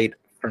demonstrate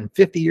from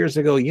 50 years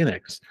ago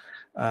Unix,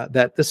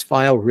 that this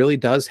file really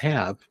does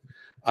have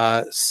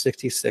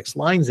 66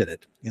 lines in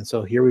it. And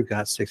so here we've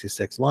got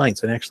 66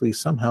 lines, and actually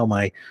somehow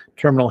my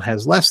terminal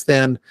has less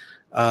than,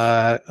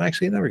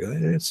 actually, there we go,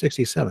 it's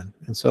 67.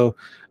 And so,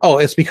 oh,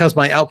 it's because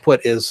my output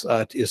is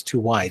too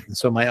wide. And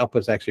so my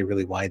output is actually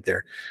really wide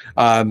there.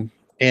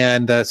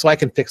 So I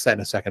can fix that in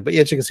a second. But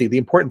as you can see, the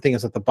important thing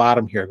is at the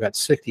bottom here, I've got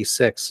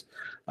 66,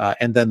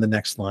 and then the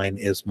next line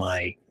is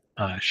my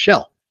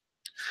shell.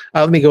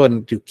 Let me go ahead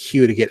and do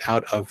Q to get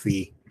out of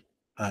the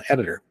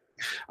editor.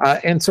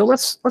 And so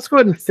let's go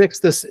ahead and fix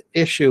this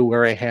issue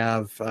where I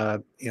have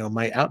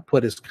my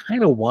output is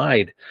kind of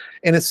wide,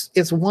 and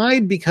it's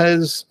wide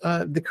because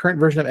the current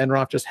version of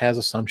nroff just has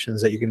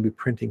assumptions that you're going to be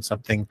printing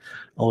something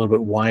a little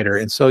bit wider.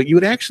 And so you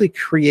would actually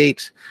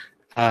create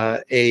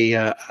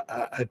a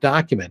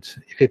document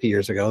 50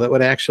 years ago that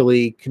would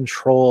actually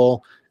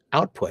control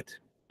output.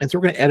 And so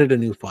we're going to edit a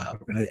new file.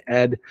 We're going to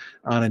add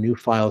on a new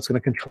file. It's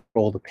going to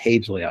control the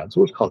page layout.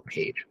 So it's called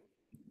page.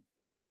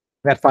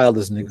 That file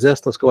doesn't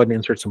exist. Let's go ahead and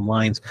insert some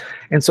lines.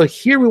 And so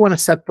here we want to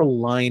set the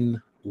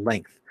line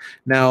length.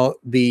 Now,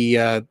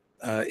 the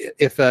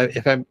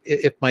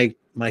if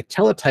my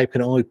teletype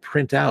can only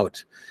print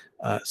out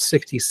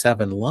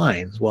 67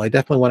 lines, well, I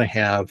definitely want to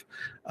have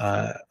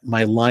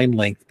my line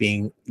length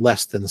being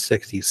less than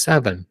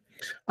 67.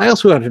 I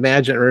also want to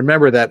imagine,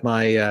 remember that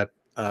my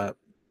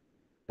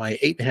my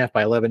 8.5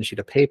 by 11 sheet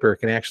of paper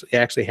can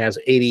actually has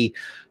 80.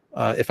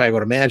 If I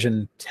would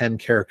imagine 10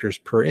 characters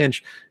per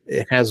inch,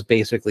 it has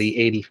basically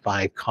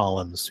 85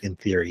 columns in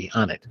theory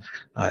on it.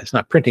 It's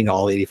not printing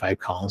all 85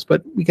 columns,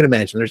 but we can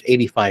imagine there's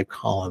 85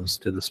 columns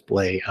to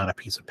display on a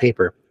piece of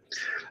paper.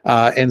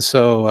 And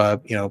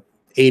so,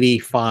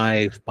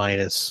 85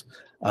 minus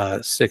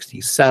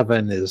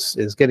 67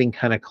 is getting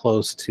kind of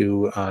close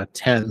to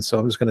 10. So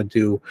I'm just going to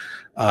do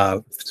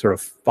sort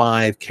of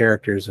 5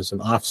 characters as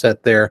an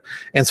offset there.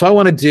 And so I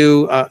want to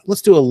do,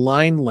 let's do a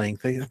line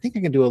length. I think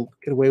I can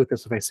get away with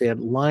this if I say it.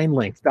 Line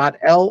length dot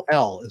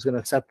LL is going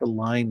to set the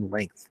line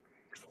length.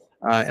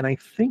 And I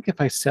think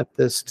if I set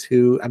this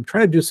to, I'm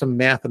trying to do some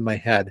math in my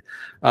head.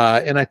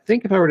 And I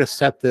think if I were to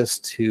set this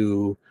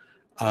to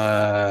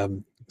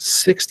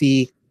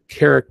 60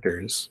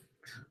 characters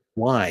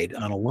wide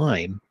on a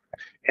line,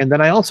 and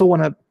then I also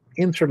want to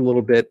insert a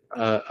little bit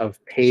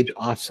of page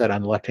offset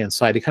on the left-hand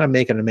side to kind of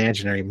make an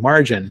imaginary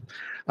margin.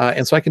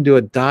 And so I can do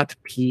a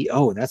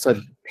 .po, and that's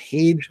a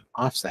page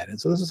offset. And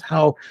so this is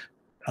how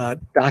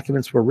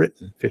documents were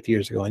written 50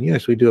 years ago in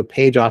Unix. We do a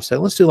page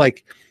offset. Let's do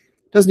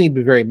doesn't need to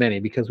be very many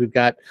because we've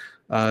got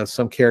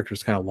some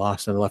characters kind of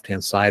lost on the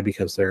left-hand side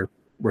because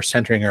we're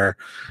centering our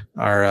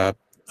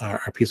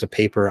piece of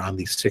paper on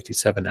the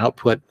 67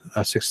 output,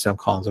 67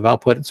 columns of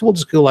output. And so we'll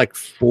just go like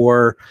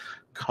 4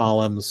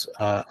 columns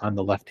on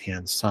the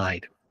left-hand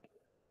side.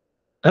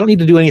 I don't need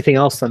to do anything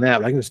else than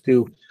that. I can just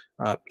do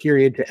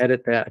period to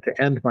edit that,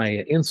 to end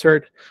my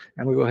insert,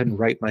 and we'll go ahead and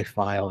write my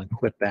file and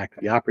quit back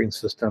to the operating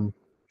system.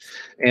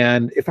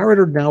 And if I were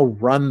to now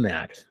run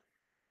that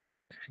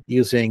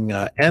using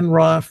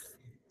nroff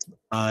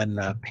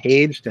on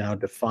page, now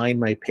define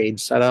my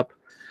page setup,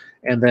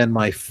 and then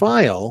my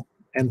file,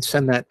 and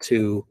send that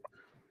to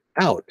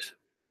out.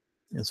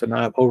 And so now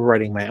I'm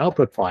overwriting my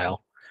output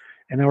file.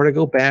 And I were to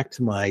go back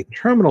to my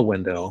terminal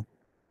window,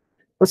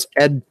 let's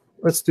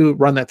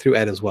run that through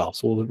ed as well.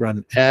 So we'll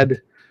run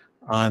ed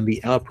on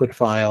the output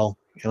file,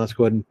 and let's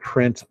go ahead and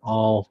print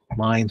all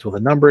lines with a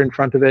number in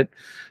front of it.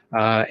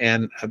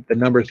 And the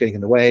number is getting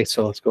in the way,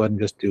 so let's go ahead and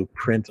just do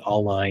print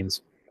all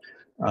lines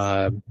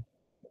on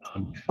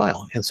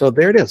file. And so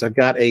there it is. I've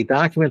got a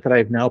document that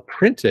I've now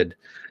printed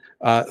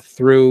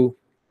through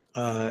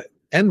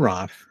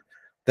nroff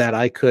that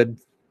I could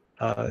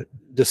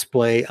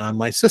display on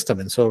my system.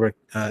 And so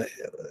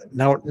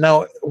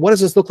now what does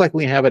this look like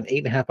when we have an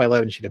 8.5 by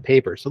 11 sheet of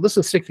paper? So this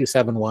is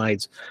 67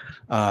 columns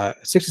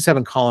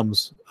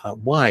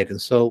wide.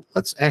 And so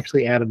let's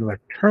actually add another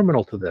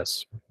terminal to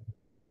this.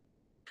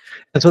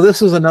 And so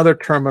this is another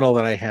terminal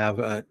that I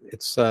have.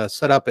 It's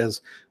set up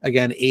as,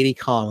 again, 80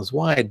 columns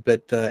wide,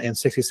 but and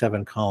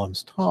 67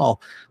 columns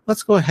tall.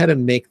 Let's go ahead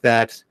and make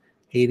that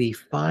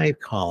 85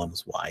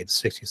 columns wide,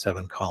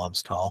 67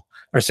 columns tall,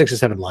 or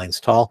 67 lines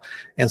tall.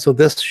 And so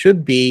this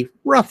should be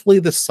roughly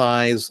the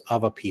size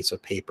of a piece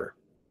of paper.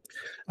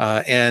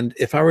 And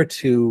if I were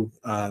to,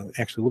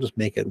 actually, we'll just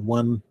make it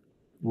 1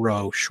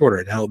 row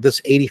shorter. Now,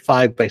 this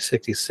 85 by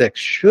 66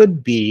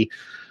 should be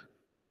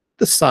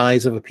the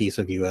size of a piece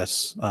of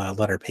US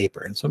letter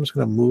paper. And so I'm just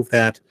going to move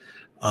that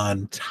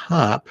on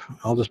top.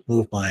 I'll just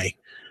move my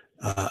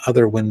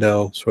other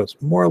window so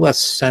it's more or less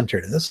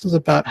centered. And this is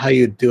about how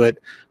you do it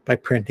by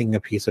printing a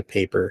piece of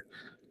paper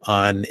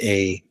on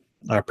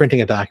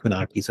printing a document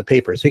on a piece of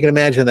paper. So you can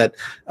imagine that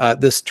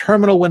this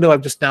terminal window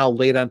I've just now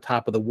laid on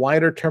top of the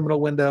wider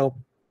terminal window.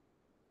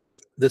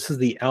 This is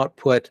the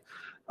output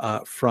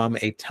from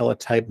a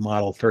teletype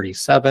model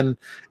 37,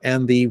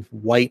 and the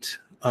white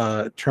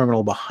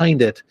terminal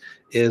behind it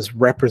is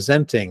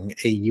representing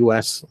a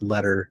US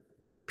letter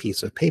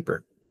piece of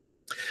paper.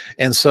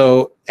 And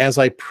so as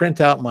I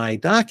print out my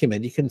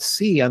document, you can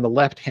see on the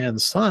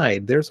left-hand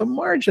side, there's a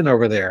margin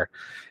over there.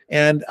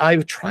 And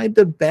I've tried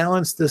to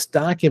balance this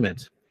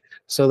document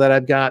so that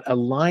I've got a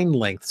line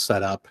length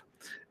set up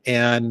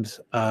and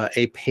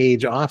a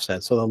page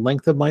offset. So the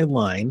length of my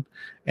line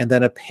and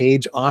then a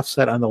page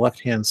offset on the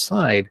left-hand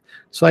side,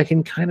 so I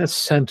can kind of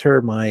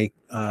center my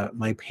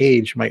my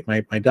page, my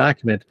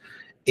document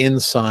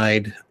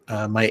inside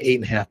my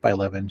 8.5 by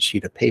 11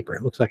 sheet of paper.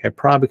 It looks like I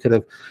probably could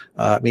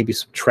have maybe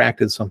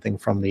subtracted something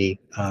from the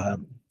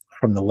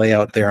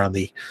layout there on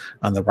the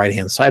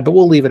right-hand side, but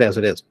we'll leave it as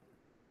it is.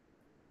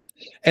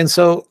 And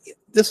so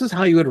this is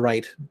how you would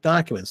write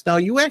documents. Now,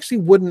 you actually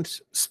wouldn't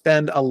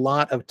spend a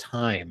lot of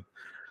time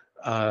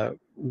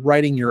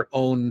writing your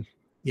own,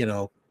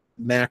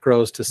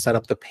 macros to set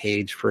up the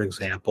page, for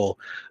example.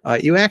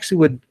 You actually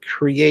would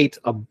create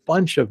a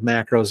bunch of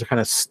macros to kind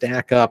of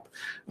stack up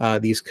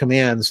these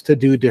commands to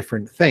do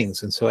different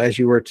things. And so as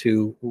you were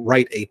to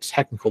write a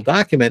technical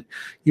document,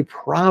 you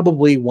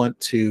probably want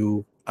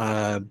to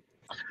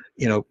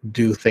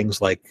do things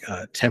like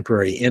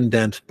temporary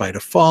indent by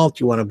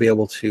default. You want to be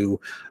able to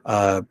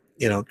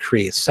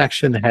create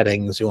section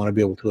headings. You want to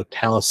be able to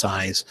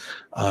italicize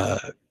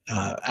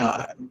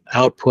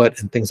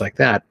output and things like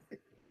that.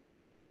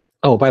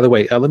 Oh, by the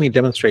way, let me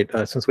demonstrate,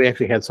 since we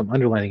actually had some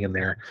underlining in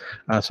there.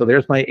 So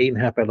there's my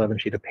 8.5 by 11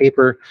 sheet of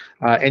paper.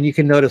 And you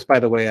can notice, by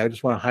the way, I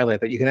just want to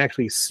highlight that you can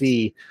actually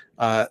see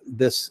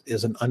this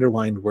is an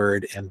underlined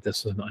word and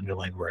this is an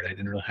underlined word. I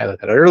didn't really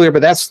highlight that earlier,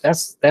 but that's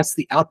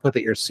the output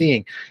that you're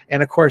seeing.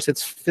 And of course,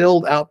 it's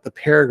filled out the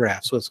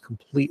paragraph. So it's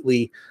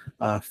completely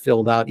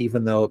filled out,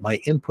 even though my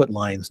input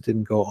lines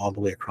didn't go all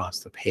the way across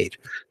the page.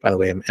 By the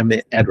way, I'm going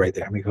to add right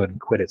there. I'm going to go ahead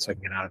and quit it so I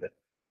can get out of it.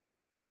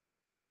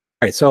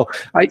 All right, so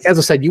as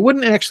I said, you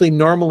wouldn't actually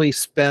normally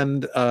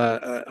spend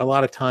a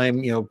lot of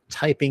time,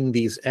 typing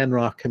these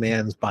nroff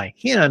commands by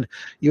hand.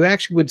 You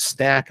actually would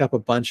stack up a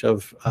bunch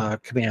of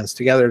commands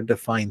together to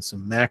define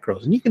some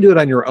macros, and you can do it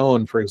on your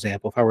own. For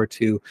example, if I were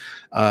to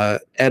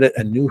edit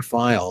a new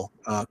file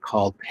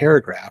called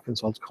paragraph, and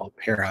so it's called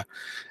para,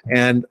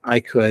 and I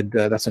could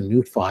that's a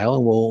new file,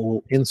 and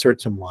we'll insert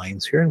some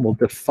lines here, and we'll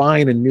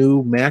define a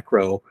new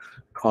macro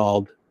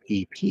called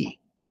pp.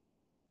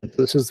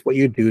 This is what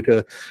you do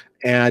to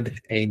add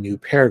a new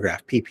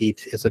paragraph.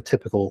 PP is a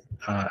typical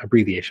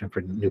abbreviation for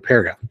new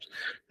paragraph.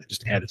 I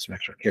just added some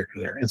extra character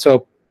there. And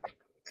so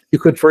you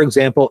could, for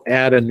example,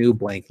 add a new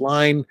blank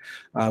line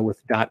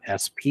with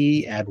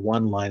 .sp, add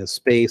one line of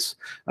space.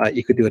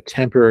 You could do a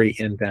temporary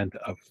indent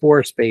of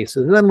 4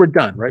 spaces, and then we're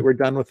done, right? We're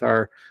done with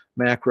our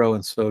macro,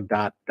 and so ...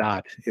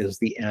 is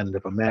the end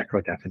of a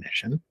macro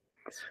definition.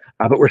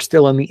 But we're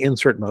still in the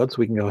insert mode, so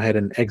we can go ahead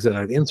and exit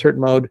out of insert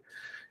mode,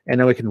 and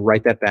then we can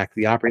write that back to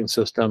the operating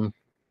system,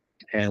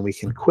 and we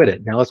can quit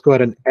it. Now let's go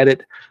ahead and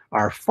edit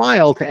our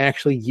file to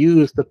actually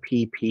use the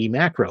pp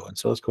macro. And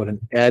so let's go ahead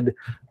and add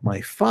my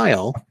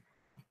file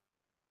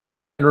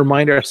and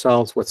remind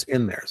ourselves what's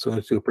in there. So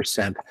let's do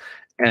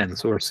 %n,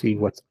 so we'll see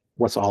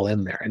what's all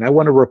in there. And I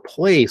want to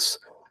replace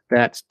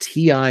that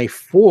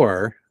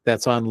TI4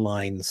 that's on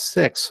line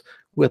 6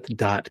 with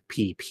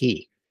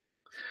 .pp.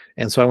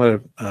 And so I'm going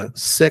to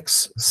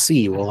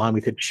 6c will allow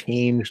me to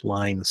change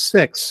line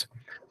 6,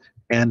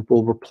 and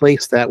we'll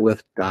replace that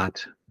with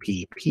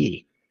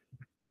 .pp.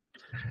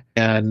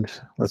 And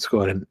let's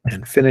go ahead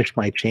and finish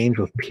my change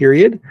with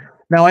period.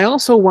 Now I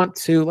also want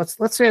to, let's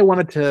say I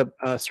wanted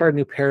to start a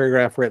new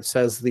paragraph where it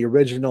says the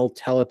original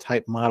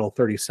teletype model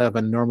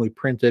 37 normally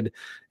printed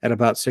at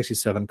about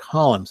 67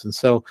 columns. And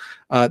so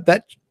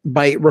that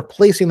by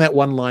replacing that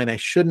one line, I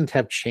shouldn't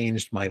have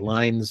changed my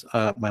lines,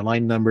 my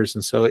line numbers.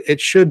 And so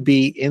it should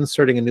be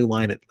inserting a new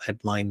line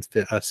at line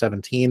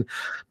 17.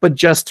 But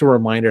just to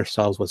remind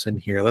ourselves what's in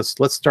here, let's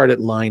start at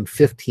line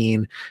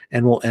 15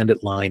 and we'll end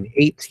at line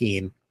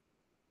 18.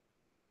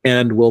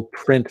 And we'll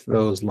print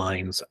those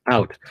lines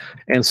out.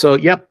 And so,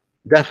 yep,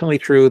 definitely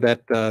true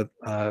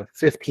that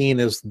 15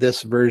 is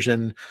this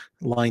version,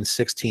 line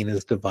 16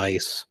 is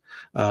device,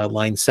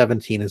 line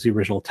 17 is the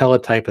original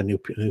teletype, a new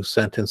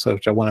sentence,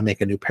 which I want to make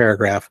a new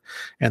paragraph,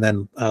 and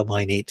then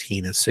line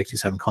 18 is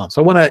 67 columns.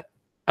 So I want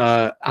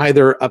to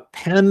either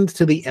append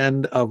to the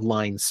end of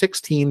line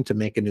 16 to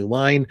make a new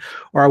line,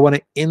 or I want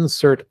to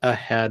insert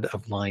ahead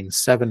of line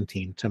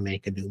 17 to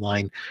make a new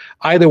line.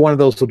 Either one of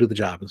those will do the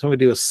job. And so I'm going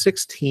to do a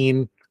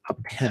 16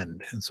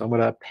 append. And so I'm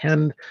going to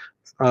append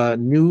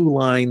new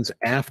lines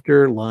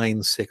after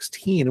line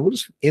 16, and we'll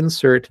just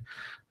insert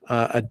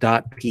a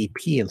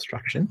 .pp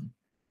instruction.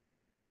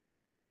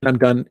 I'm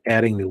done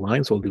adding new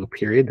lines, so we'll do a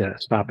period to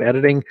stop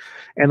editing,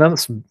 and then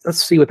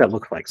let's see what that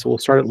looks like. So we'll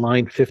start at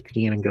line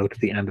 15 and go to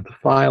the end of the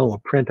file. We'll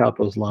print out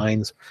those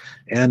lines,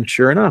 and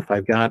sure enough,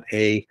 I've got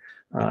a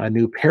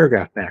new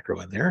paragraph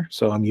macro in there.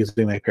 So I'm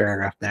using my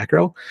paragraph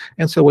macro,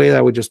 and so the way that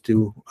I would just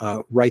do,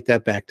 write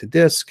that back to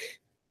disk,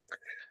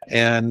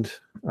 and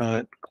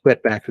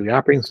quit back to the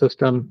operating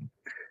system.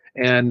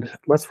 And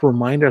let's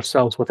remind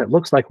ourselves what that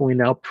looks like when we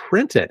now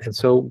print it. And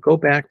so go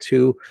back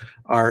to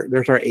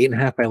there's our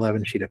 8.5 by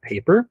 11 sheet of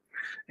paper,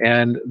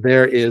 and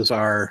there is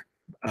our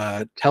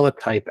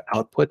teletype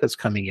output that's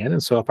coming in.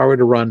 And so if I were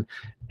to run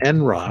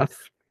nroff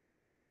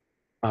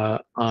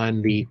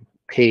on the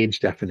page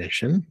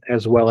definition,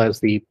 as well as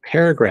the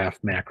paragraph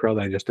macro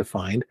that I just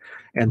defined,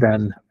 and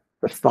then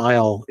the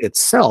file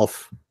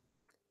itself,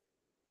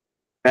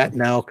 that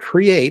now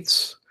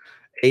creates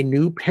a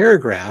new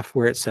paragraph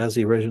where it says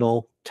the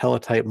original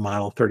teletype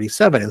model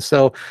 37. And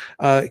so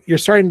you're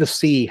starting to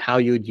see how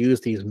you would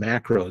use these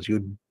macros. You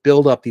would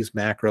build up these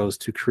macros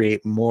to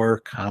create more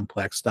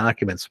complex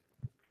documents.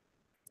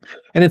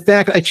 And in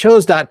fact, I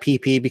chose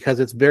 .pp because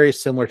it's very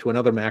similar to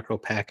another macro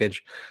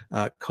package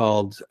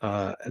called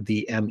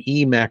the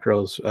ME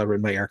macros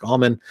written by Eric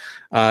Allman.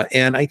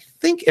 And I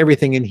think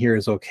everything in here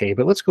is okay,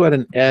 but let's go ahead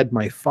and add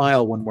my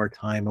file one more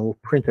time and we'll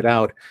print it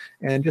out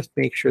and just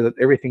make sure that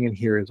everything in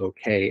here is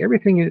okay.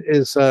 Everything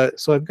is, so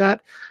I've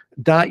got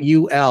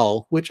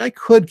 .ul, which I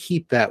could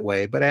keep that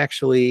way, but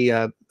actually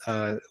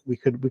we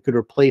could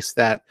replace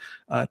that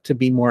to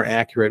be more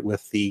accurate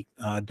with the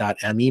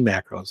 .me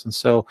macros. And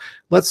so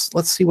let's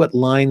see what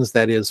lines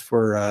that is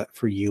for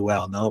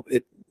ul. Now,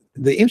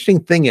 the interesting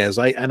thing is,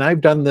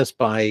 I've done this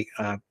by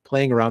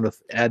playing around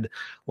with ed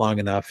long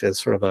enough as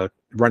sort of a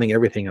running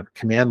everything on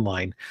command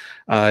line.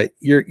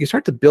 You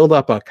start to build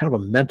up a kind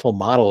of a mental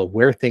model of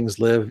where things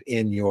live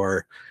in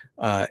your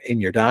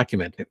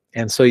document.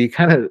 And so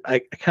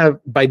I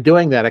by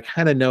doing that, I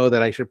kind of know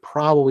that I should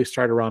probably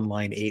start around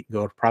line 8,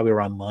 go probably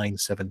around line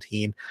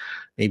 17,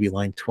 maybe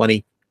line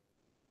 20.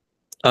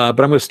 But I'm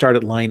going to start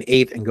at line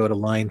 8 and go to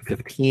line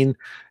 15,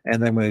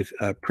 and then I'm going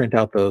to print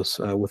out those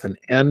with an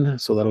N,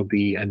 so that'll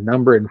be a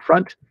number in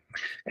front.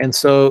 And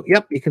so,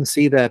 yep, you can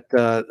see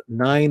that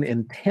 9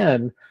 and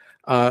 10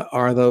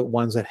 are the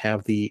ones that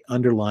have the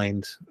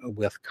underlined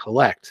with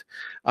collect.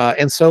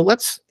 And so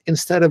let's,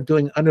 instead of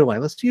doing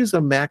underline, let's use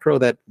a macro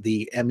that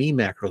the ME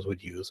macros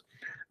would use,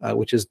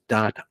 which is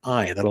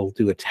 .I. That'll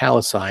do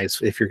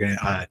italicize if you're going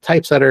to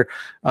typesetter,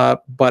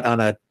 but on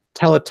a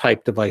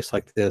teletype device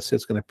like this,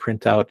 it's going to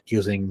print out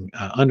using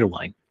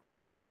underline.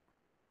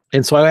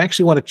 And so I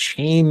actually want to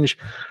change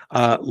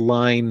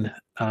line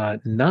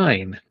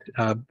 9,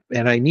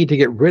 and I need to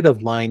get rid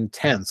of line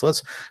 10. So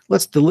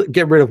let's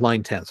get rid of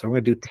line 10. So I'm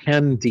going to do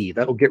 10D.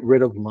 That'll get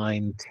rid of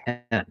line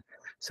 10.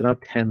 So now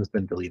 10 has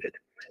been deleted.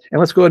 And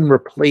let's go ahead and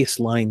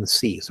replace line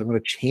C. So I'm going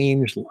to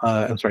change,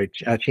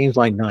 change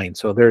line 9.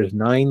 So there's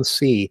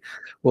 9C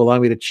will allow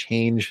me to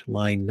change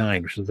line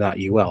 9, which is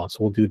 .ul. So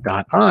we'll do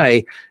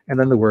 .I and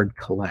then the word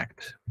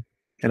collect.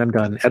 And I'm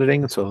done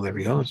editing. So there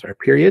we go. It's our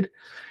period.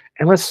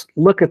 And let's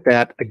look at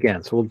that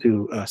again. So we'll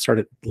do start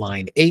at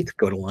line 8,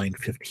 go to line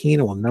 15,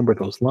 and we'll number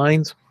those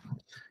lines.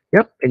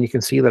 Yep, and you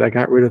can see that I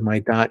got rid of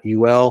my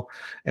 .ul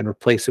and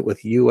replace it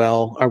with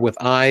ul, or with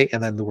I,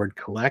 and then the word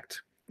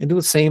collect. And do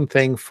the same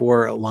thing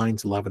for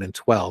lines 11 and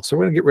 12. So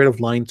we're going to get rid of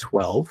line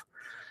 12.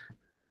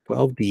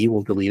 12D,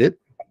 we'll delete it.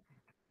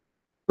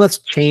 Let's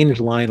change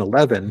line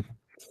 11.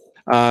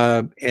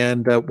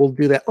 And we'll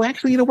do that. Oh,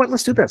 actually, you know what?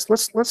 Let's do this.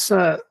 Let's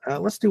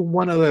do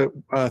one other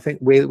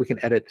way that we can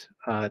edit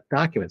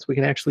documents. We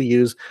can actually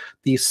use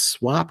the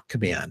swap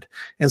command.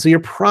 And so you're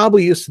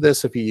probably used to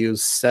this if you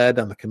use sed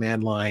on the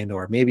command line,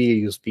 or maybe you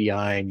use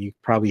vi, and you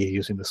probably are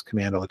using this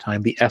command all the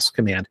time, the s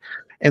command.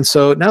 And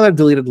so now that I've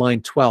deleted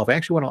line 12, I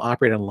actually want to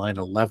operate on line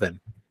 11.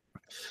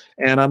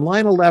 And on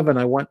line 11,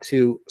 I want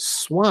to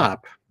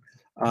swap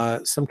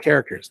some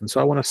characters. And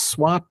so I want to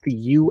swap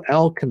the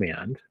ul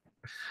command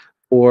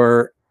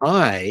for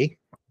I,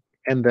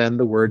 and then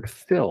the word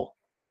fill.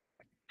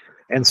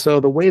 And so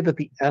the way that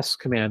the S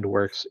command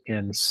works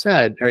in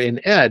sed, or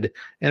in ed,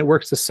 and it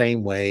works the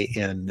same way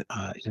in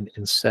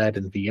sed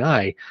and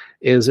vi,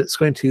 is it's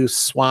going to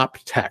swap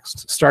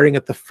text, starting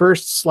at the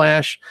first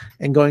slash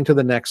and going to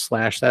the next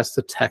slash. That's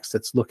the text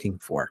it's looking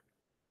for.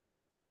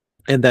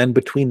 And then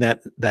between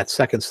that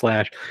second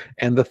slash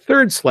and the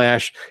third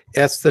slash,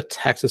 that's the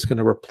text it's going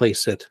to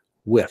replace it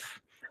with.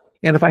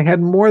 And if I had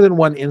more than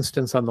one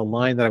instance on the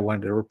line that I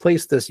wanted to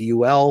replace this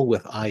ul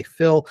with I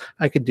fill,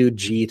 I could do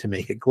G to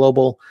make it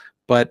global,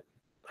 but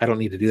I don't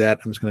need to do that.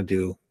 I'm just going to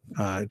do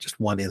just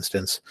one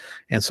instance.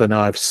 And so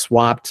now I've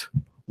swapped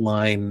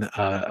line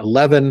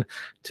 11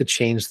 to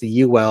change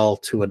the ul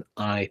to an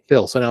I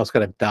fill. So now it's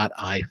got a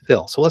 .I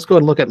fill. So let's go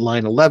ahead and look at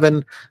line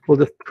 11. We'll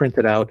just print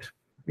it out.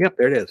 Yep,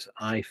 there it is,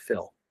 I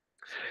fill.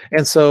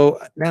 And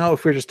so now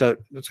if we're just going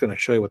to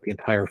show you what the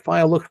entire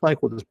file looks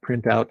like, we'll just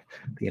print out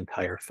the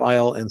entire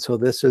file. And so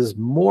this is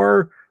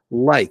more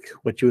like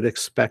what you would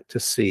expect to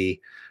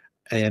see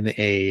in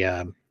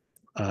a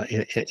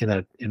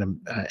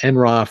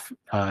nroff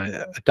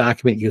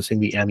document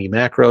using the ME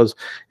macros.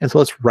 And so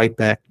let's write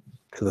back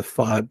to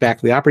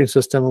the operating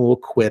system, and we'll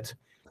quit.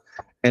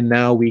 And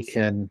now we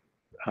can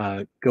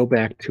go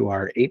back to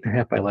our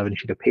 8.5 by 11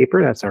 sheet of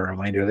paper. That's our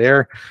reminder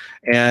there.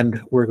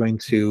 And we're going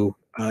to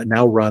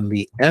now run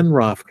the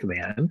nroff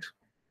command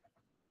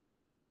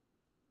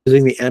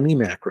using the ME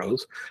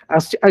macros.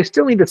 I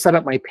still need to set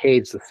up my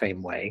page the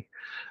same way,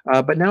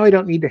 but now I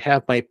don't need to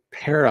have my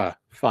para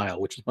file,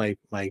 which is my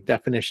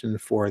definition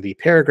for the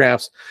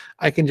paragraphs.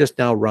 I can just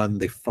now run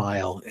the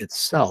file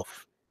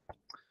itself.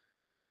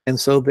 And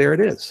so there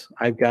it is.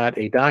 I've got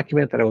a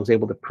document that I was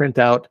able to print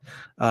out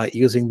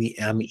using the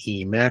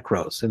ME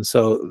macros. And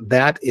so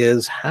that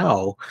is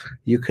how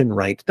you can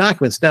write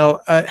documents. Now,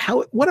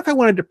 what if I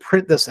wanted to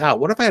print this out?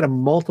 What if I had a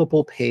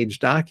multiple page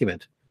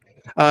document?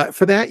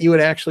 For that, you would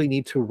actually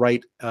need to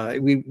write,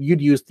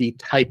 you'd use the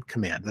type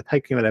command,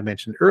 I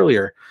mentioned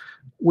earlier,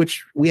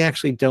 which we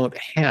actually don't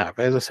have.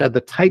 As I said,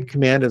 the type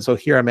command, and so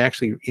here I'm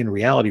actually in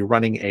reality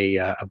running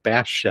a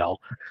bash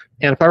shell.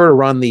 And if I were to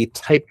run the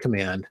type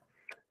command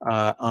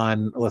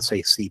on, let's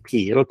say,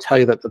 CP, it'll tell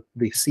you that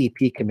the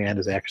CP command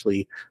has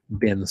actually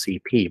been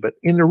CP. But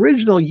in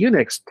original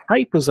Unix,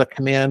 type was a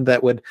command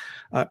that would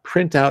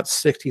print out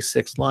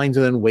 66 lines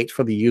and then wait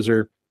for the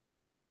user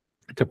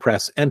to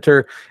press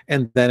enter,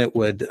 and then it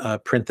would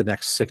print the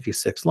next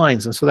 66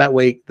 lines. And so that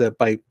way,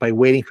 by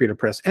waiting for you to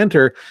press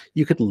enter,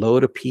 you could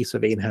load a piece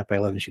of 8.5 by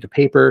 11 sheet of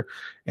paper,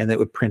 and it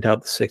would print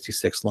out the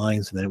 66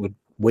 lines, and then it would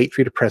wait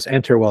for you to press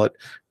enter while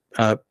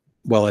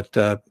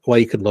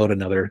you could load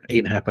another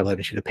 8.5 by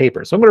 11 sheet of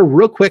paper. So I'm going to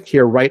real quick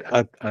here write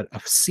a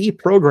C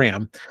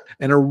program,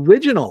 an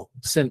original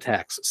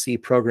syntax C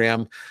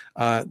program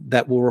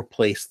that will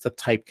replace the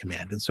type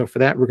command. And so for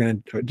that, we're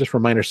going to just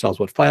remind ourselves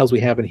what files we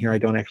have in here. I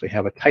don't actually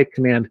have a type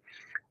command.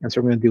 And so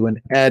we're going to do an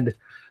ed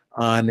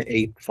on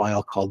a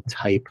file called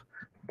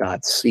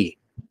type.c.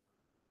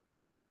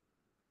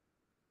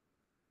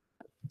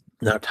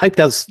 Now,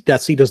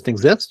 type.c doesn't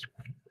exist.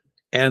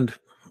 And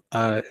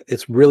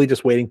it's really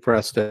just waiting for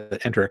us to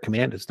enter a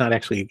command. It's not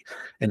actually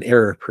an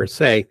error per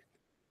se.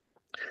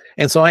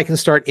 And so I can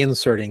start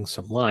inserting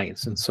some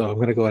lines. And so I'm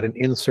going to go ahead and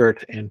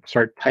insert and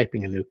start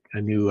typing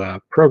a new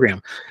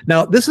program.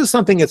 Now, this is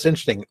something that's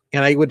interesting,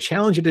 and I would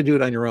challenge you to do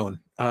it on your own.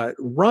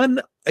 Run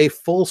a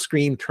full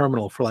screen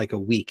terminal for like a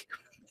week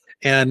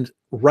and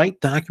write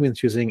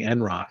documents using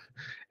nroff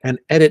and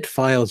edit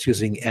files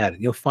using ed.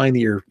 You'll find that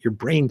your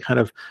brain kind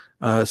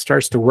of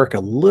starts to work a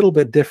little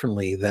bit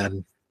differently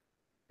than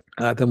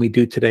we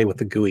do today with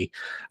the GUI.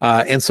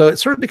 And so it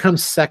sort of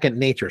becomes second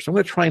nature. So I'm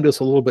going to try and do this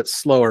a little bit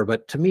slower,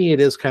 but to me, it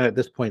is kind of at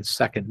this point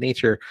second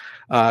nature.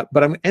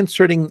 But I'm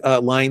inserting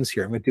lines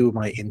here. I'm going to do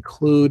my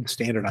include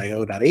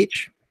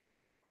standard.io.h.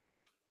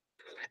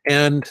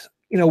 And,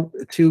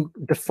 to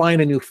define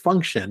a new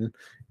function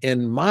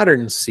in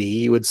modern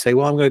C, you would say,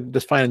 well, I'm going to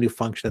define a new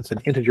function. It's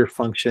an integer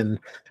function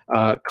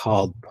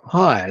called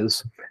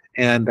pause,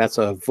 and that's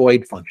a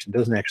void function. It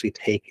doesn't actually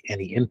take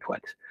any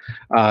input.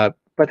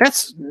 But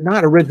that's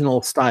not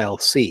original style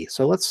C.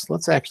 So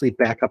let's actually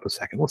back up a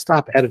second. We'll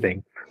stop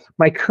editing.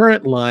 My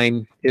current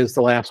line is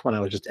the last one I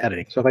was just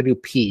editing. So if I do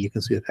P, you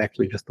can see it's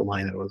actually just the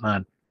line that it was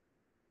on.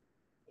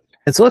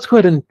 And so let's go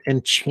ahead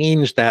and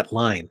change that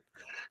line.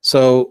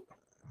 So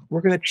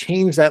we're going to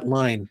change that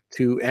line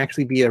to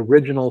actually be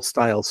original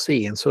style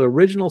C. And so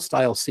original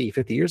style C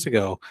 50 years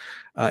ago,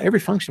 every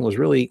function was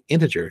really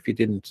integer if you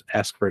didn't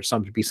ask for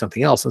something to be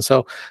something else. And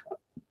so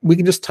we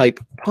can just type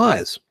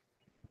pause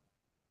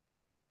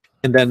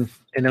and then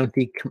an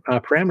empty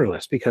parameter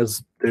list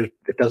because it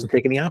doesn't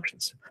take any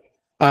options.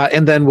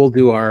 And then we'll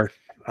do our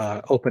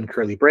open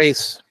curly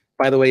brace.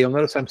 By the way, you'll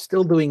notice I'm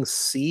still doing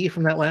C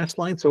from that last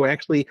line. So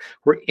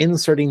we're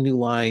inserting new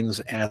lines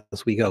as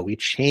we go. We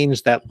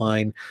changed that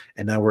line,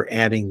 and now we're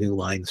adding new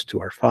lines to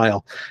our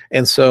file.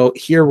 And so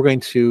here we're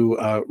going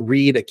to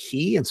read a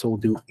key. And so we'll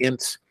do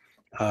int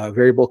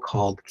variable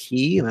called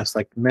key, and that's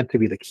like meant to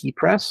be the key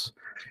press.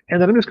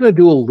 And then I'm just going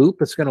to do a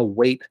loop. It's going to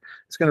wait.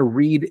 It's going to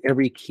read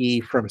every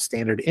key from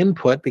standard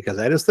input because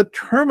that is the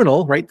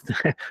terminal, right?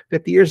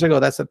 50 years ago,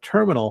 that's a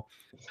terminal.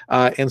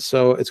 And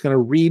so it's going to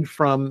read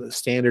from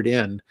standard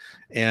in,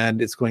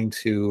 and it's going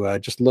to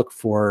just look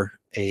for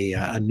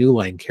a new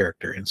line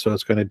character. And so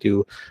it's going to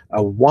do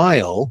a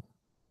while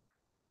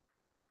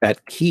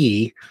that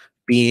key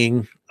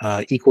being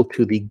equal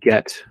to the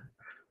get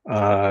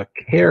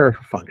care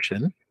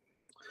function.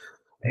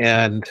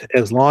 And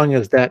as long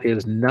as that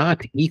is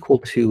not equal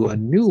to a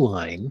new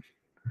line,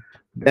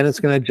 then it's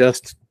going to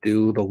just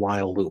do the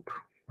while loop,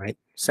 right?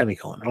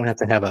 Semicolon. I don't have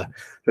to have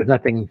there's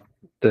nothing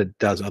that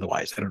does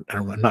otherwise.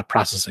 I'm not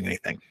processing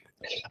anything.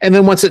 And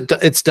then once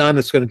it's done,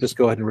 it's going to just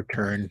go ahead and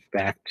return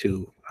back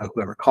to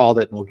whoever called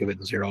it, and we'll give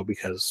it 0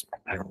 because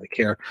I don't really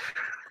care.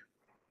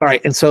 All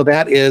right, and so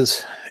that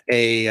is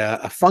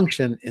a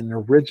function in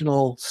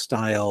original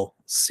style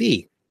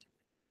C.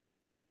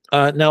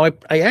 Now,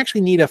 I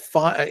actually need a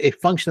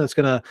function that's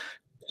going to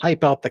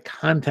type out the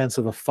contents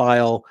of a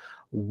file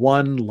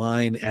one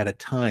line at a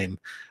time,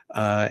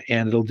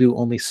 and it'll do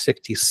only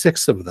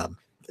 66 of them.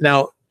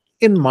 Now,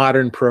 in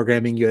modern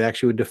programming, you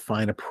actually would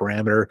define a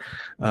parameter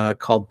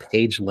called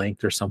page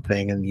length or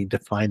something, and you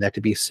define that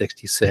to be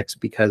 66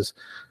 because,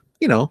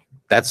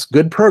 that's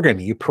good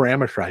programming. You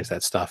parameterize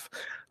that stuff.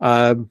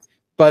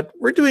 But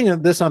we're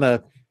doing this on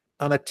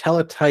a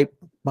teletype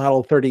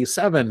model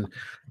 37,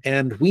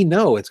 and we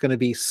know it's going to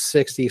be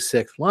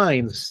 66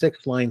 lines,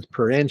 6 lines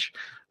per inch,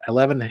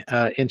 11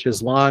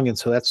 inches long, and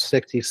so that's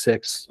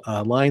 66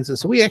 lines. And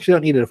so we actually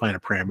don't need to define a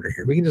parameter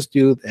here. We can just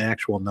do the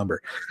actual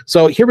number.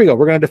 So here we go.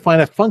 We're going to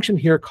define a function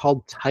here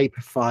called type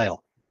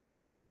file.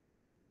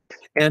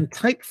 And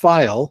type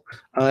file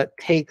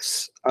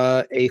takes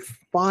a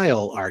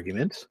file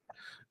argument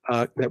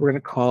that we're going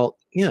to call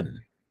in.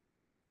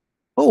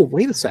 Oh,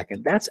 wait a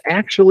second. That's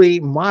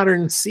actually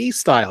modern C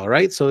style,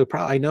 right? So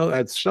I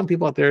know some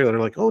people out there that are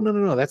like, oh,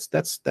 no,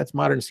 that's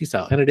modern C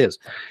style, and it is.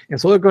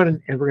 And so we're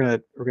going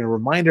to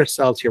remind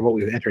ourselves here what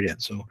we've entered in.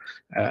 So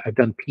I've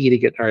done P to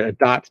get, or a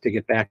dot to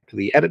get back to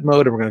the edit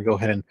mode, and we're going to go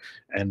ahead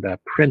and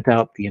print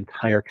out the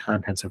entire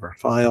contents of our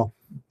file,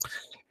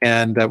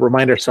 and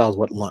remind ourselves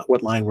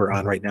what line we're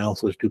on right now.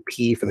 So let's do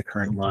P for the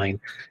current line,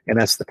 and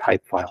that's the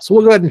type file. So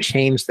we'll go ahead and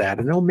change that,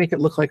 and it'll make it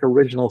look like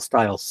original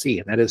style C,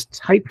 and that is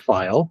type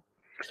file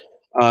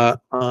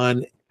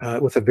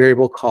with a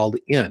variable called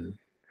in.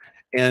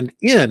 And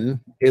in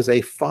is a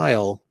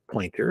file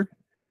pointer,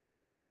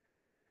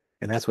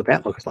 and that's what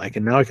that looks like.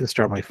 And now I can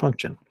start my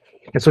function.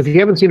 And so if you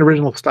haven't seen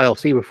original style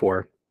C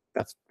before,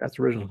 that's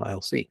original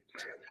style C.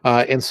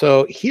 And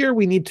so here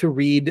we need to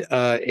read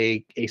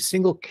a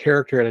single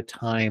character at a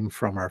time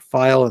from our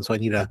file. And so I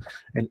need an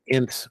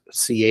int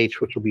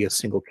ch, which will be a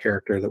single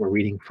character that we're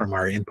reading from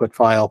our input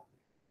file.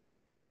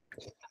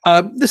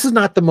 This is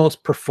not the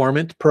most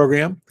performant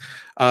program,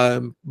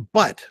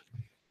 but,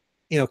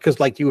 you know, because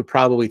like you would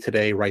probably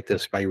today write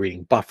this by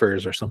reading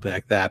buffers or something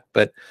like that.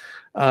 But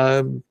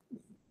on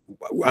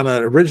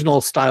an original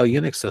style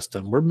Unix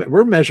system,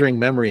 we're measuring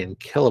memory in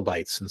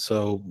kilobytes. And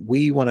so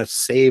we want to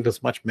save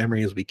as much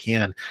memory as we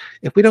can.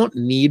 If we don't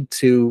need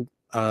to,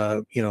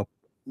 you know,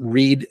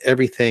 read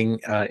everything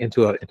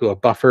into a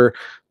buffer,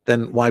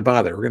 then why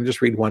bother? We're going to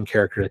just read one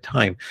character at a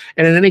time.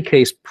 And in any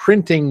case,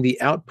 printing the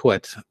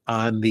output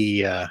on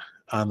the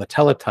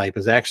teletype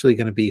is actually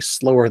going to be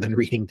slower than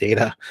reading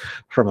data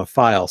from a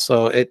file.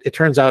 So it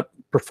turns out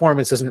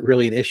performance isn't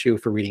really an issue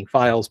for reading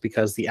files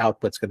because the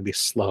output's going to be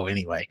slow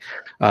anyway.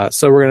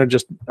 So we're going to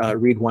just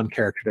read one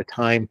character at a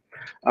time.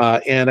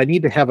 And I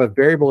need to have a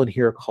variable in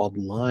here called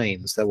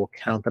lines that will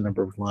count the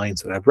number of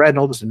lines that I've read, and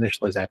I'll just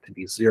initialize that to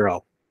be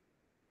 0.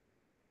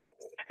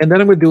 And then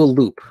I'm going to do a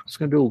loop. I'm just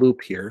going to do a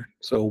loop here.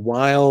 So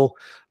while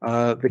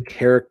the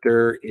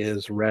character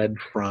is read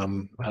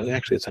from,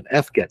 actually it's an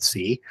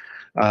fgetC,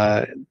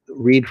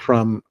 read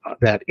from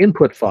that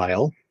input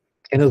file.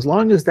 And as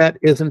long as that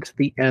isn't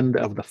the end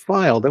of the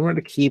file, then we're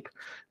going to keep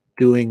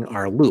doing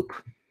our loop.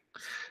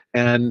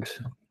 And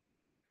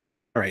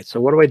all right, so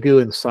what do I do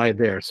inside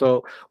there?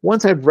 So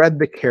once I've read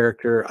the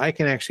character, I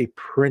can actually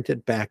print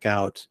it back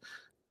out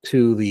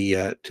to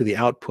the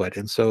output.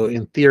 And so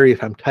in theory,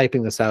 if I'm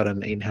typing this out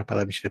on an 8.5 by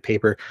 11 sheet of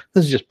paper,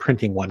 this is just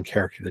printing one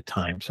character at a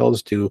time. So I'll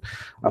just do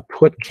a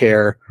put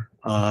char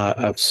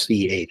of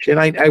ch, and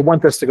I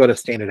want this to go to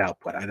standard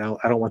output. I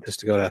don't want this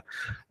to go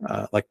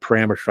to like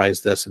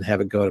parameterize this and have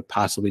it go to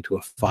possibly to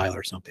a file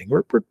or something.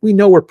 We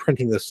know we're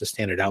printing this to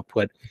standard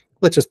output.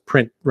 Let's just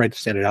print right to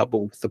standard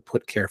output with the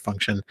put char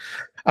function.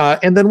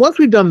 And then once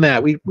we've done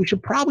that, we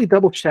should probably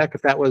double check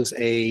if that was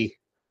a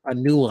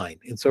new line.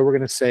 And so we're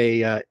going to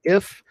say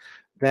if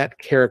that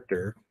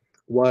character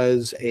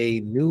was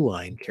a new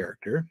line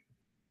character,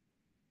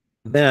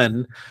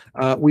 then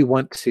we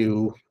want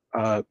to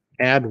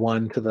add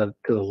 1 to the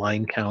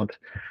line count,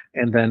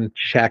 and then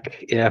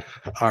check if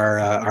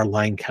our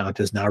line count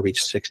has now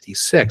reached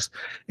 66.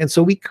 And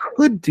so we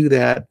could do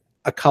that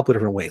a couple of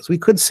different ways. We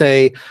could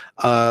say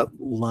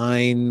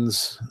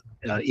lines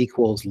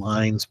equals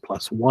lines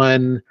plus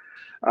 1,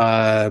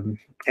 and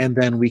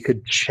then we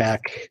could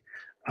check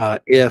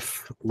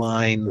if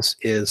lines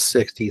is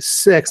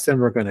 66, then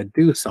we're going to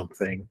do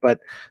something. But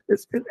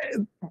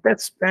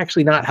that's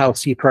actually not how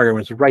C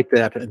programmers write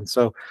that. And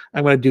so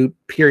I'm going to do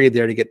period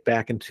there to get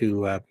back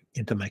into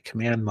my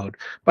command mode.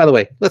 By the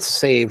way, let's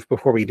save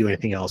before we do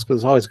anything else, because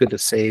it's always good to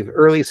save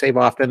early, save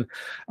often.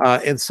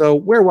 And so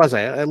where was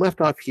I? I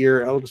left off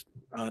here. I'll just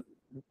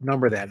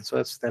number that. And so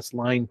that's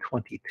line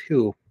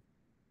 22.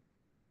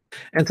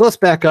 And so let's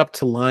back up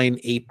to line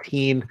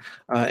 18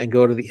 and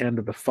go to the end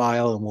of the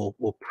file, and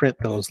we'll print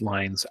those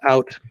lines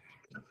out.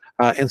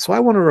 And so I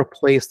want to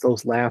replace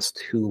those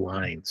last 2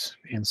 lines.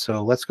 And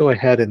so let's go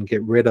ahead and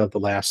get rid of the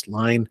last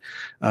line.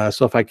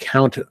 So if I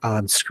count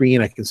on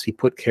screen, I can see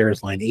put char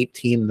is line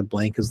 18, the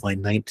blank is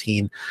line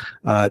 19,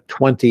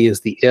 20 is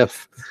the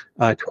if,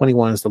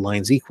 21 is the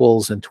lines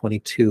equals, and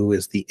 22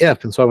 is the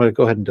if. And so I'm going to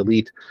go ahead and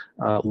delete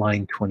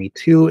line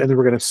 22, and then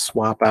we're going to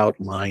swap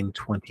out line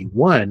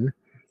 21.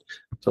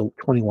 So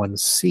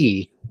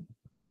 21C.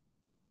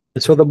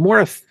 And so the more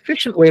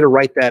efficient way to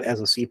write that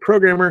as a C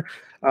programmer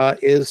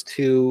is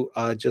to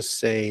just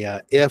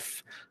say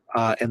if,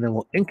 and then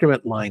we'll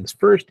increment lines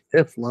first.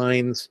 If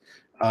lines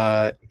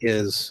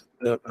is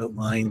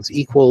lines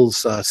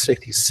equals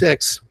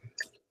 66,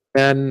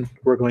 then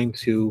we're going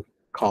to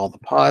call the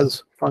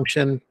pause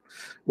function,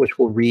 which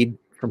will read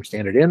from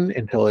standard in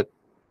until it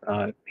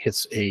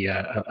hits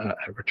a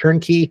return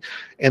key,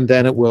 and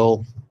then it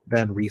will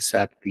then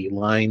reset the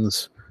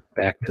lines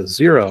back to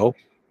 0.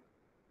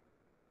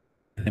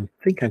 I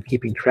think I'm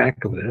keeping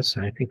track of this.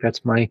 I think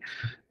that's my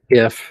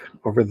if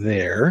over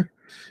there.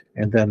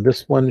 And then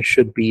this one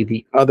should be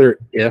the other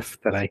if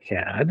that I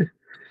had.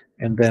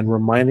 and then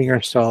reminding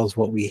ourselves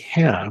what we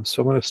have.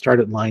 So I'm going to start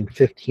at line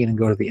 15 and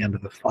go to the end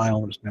of the file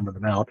and just number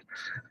them out.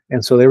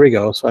 And so there we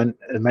go. So and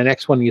my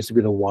next one needs to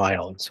be the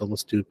while. And so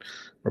let's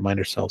remind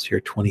ourselves here,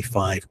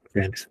 25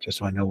 print, just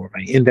so I know where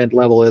my indent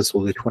level is. So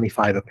we'll do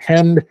 25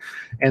 append,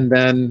 and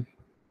then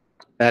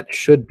that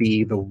should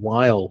be the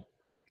while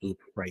loop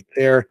right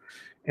there.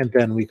 And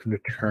then we can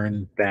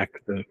return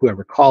back to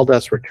whoever called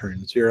us,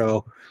 return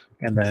 0,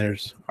 and then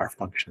there's our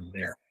function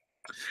there.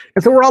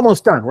 And so we're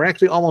almost done. We're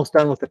actually almost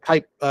done with the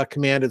type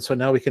command, and so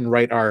now we can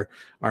write our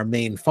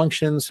main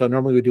function. So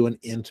normally we do an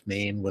int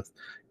main with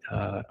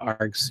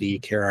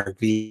argc, char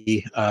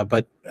argv,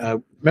 but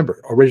remember,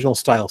 original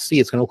style C,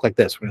 it's going to look like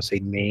this. We're going to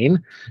say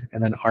main,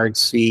 and then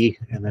argc,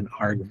 and then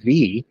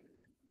argv,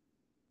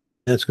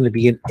 and it's going to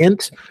be an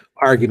int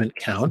argument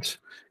count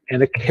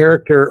and a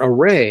character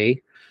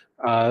array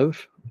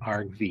of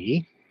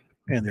argv,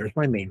 and there's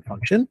my main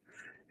function.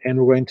 And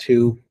we're going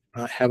to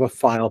have a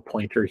file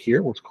pointer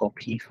here, what's called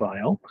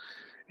pfile,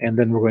 and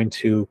then we're going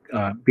to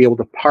be able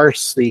to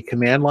parse the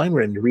command line.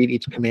 We're going to read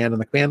each command on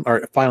the command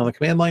or file on the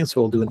command line.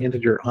 So we'll do an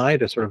integer I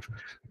to sort of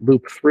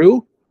loop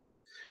through,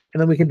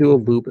 and then we can do a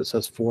loop that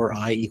says for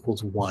I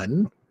equals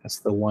 1. That's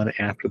the one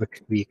after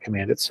the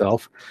command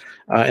itself,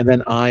 and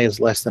then I is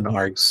less than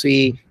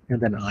argc, and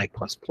then I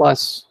plus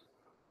plus,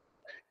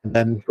 and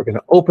then we're going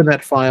to open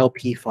that file.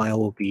 Pfile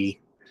will be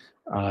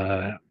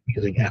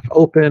using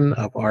fopen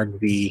of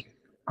argv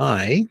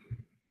I.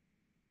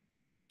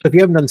 So if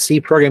you haven't done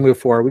C programming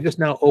before, we just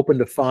now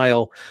opened a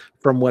file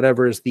from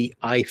whatever is the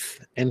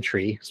ith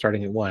entry,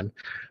 starting at 1,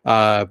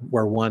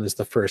 where 1 is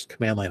the first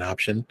command line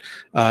option,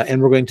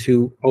 and we're going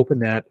to open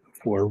that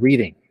for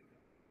reading.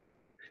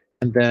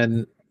 And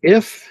then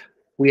if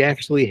we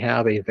actually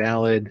have a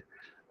valid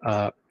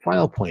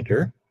file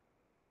pointer,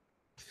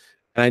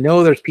 and I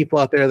know there's people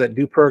out there that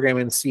do program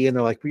in C, and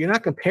they're like, well, you're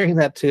not comparing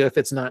that to if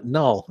it's not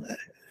null.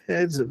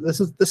 This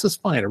is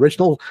fine.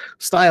 Original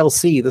style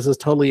C, this is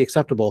totally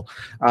acceptable.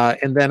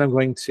 And then I'm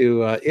going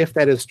to, if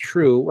that is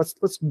true,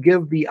 let's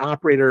give the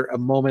operator a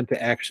moment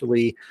to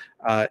actually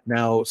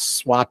now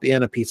swap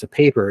in a piece of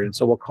paper. And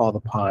so we'll call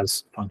the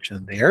pause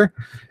function there,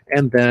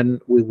 and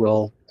then we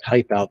will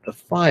type out the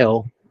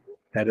file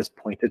that is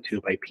pointed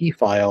to by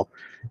pfile.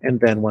 And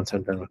then once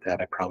I'm done with that,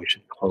 I probably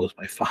should close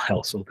my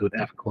file. So we'll do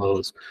an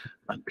fclose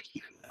on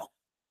pfile.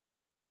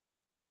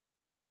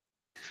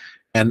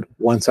 And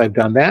once I've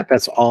done that,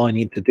 that's all I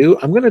need to do.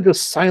 I'm going to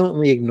just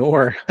silently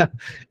ignore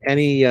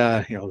any,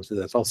 let's do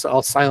this.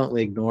 I'll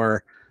silently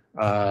ignore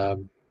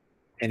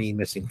any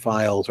missing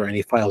files or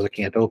any files I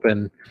can't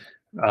open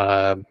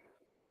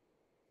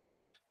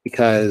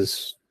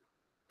because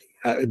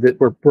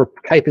we're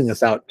typing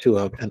this out to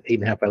an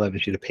 8.5 by 11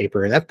 sheet of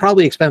paper, and that's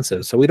probably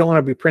expensive. So we don't want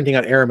to be printing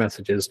out error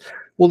messages.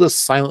 We'll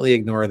just silently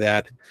ignore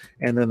that.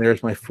 And then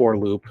there's my for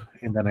loop,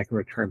 and then I can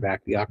return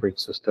back the operating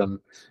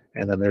system.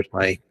 And then there's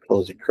my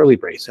closing curly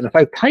brace. And if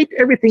I've typed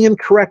everything in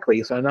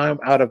correctly, so now I'm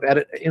out of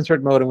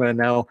insert mode, I'm going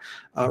to now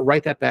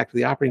write that back to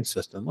the operating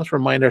system. Let's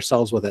remind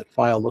ourselves what that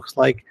file looks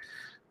like.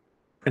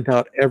 Print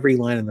out every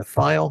line in the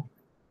file.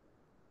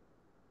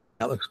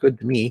 That looks good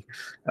to me.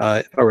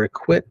 If I were to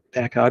quit,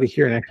 back out of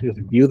here, and actually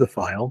just view the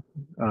file,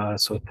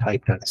 so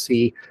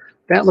type.c,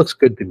 that looks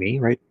good to me,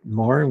 right?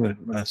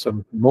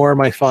 Some more of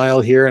my file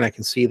here, and I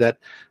can see that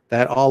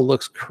that all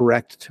looks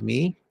correct to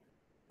me.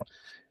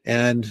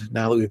 And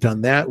now that we've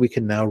done that, we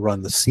can now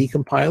run the C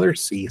compiler,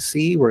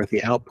 cc, where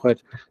the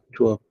output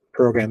to a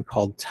program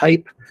called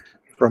type.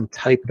 From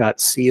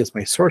type.c is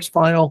my source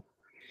file.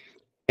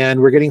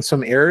 And we're getting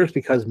some errors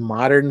because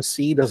modern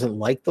C doesn't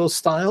like those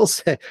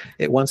styles.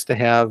 It wants to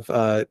have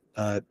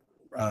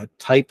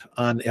type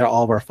on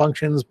all of our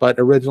functions, but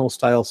original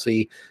style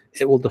C,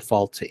 it will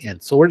default to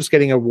int. So we're just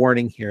getting a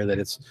warning here that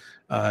it's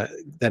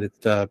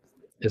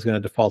is going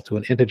to default to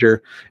an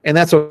integer, and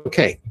that's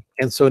okay.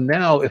 And so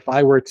now if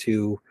I were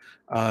to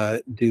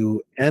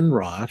do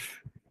nroff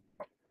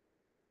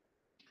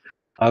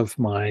of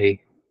my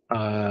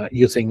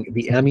using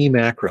the ME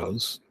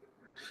macros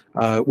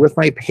with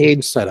my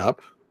page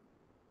setup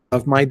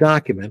of my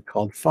document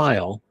called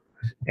file,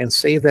 and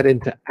save that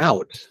into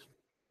out,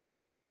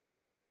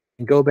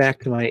 and go back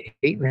to my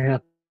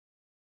 8.5,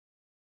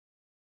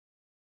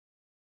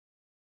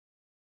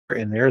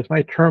 and there's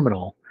my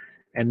terminal.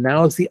 And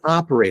now as the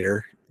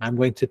operator, I'm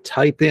going to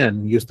type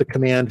in, use the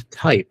command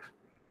type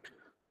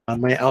on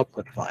my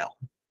output file.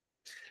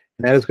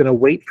 And that is going to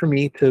wait for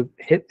me to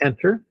hit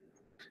enter.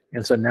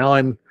 And so now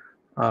I'm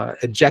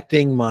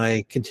ejecting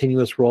my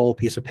continuous roll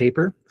piece of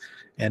paper,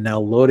 and now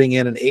loading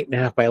in an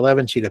 8.5 by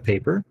 11 sheet of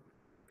paper.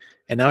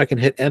 And now I can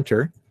hit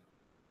enter,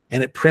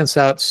 and it prints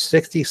out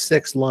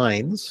 66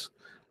 lines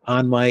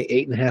on my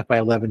 8.5 by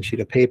 11 sheet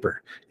of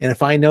paper. And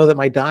if I know that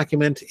my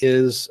document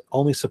is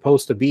only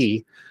supposed to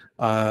be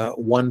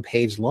 1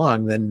 page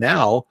long, then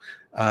now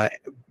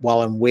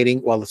while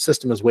the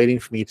system is waiting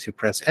for me to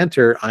press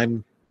enter,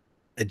 I'm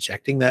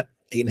ejecting that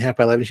 8.5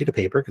 by 11 sheet of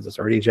paper because it's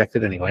already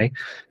ejected anyway.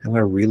 I'm going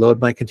to reload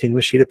my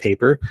continuous sheet of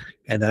paper,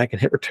 and then I can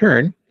hit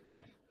return.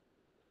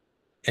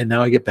 And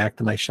now I get back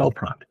to my shell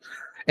prompt.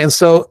 And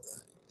so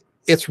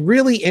it's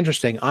really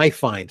interesting, I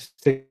find,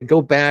 to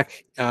go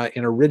back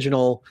in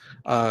original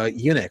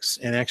Unix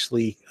and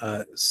actually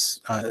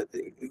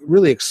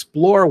really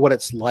explore what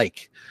it's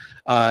like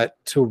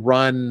to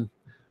run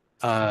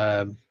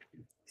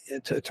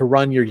to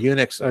run your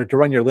Unix or to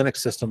run your Linux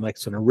system like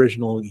it's an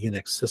original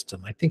Unix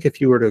system. I think if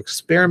you were to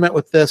experiment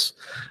with this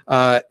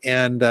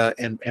and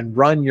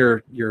run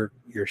your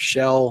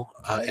shell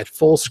at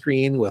full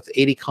screen with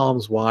 80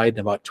 columns wide and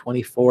about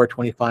 24,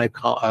 25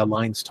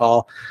 lines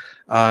tall,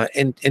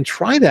 and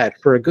try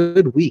that for a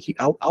good week,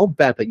 I'll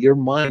bet that your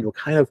mind will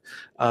kind of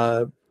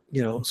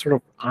sort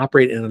of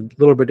operate in a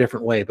little bit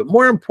different way. But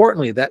more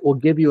importantly, that will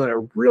give you a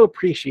real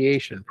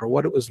appreciation for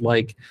what it was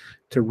like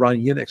to run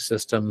Unix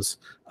systems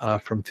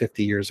from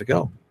 50 years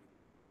ago.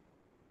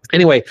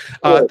 Anyway,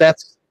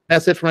 that's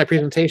it for my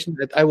presentation.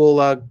 I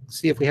will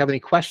see if we have any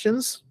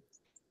questions.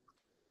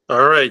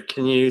 All right.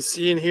 Can you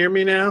see and hear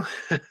me now?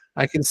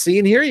 I can see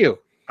and hear you.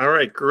 All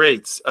right,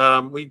 great.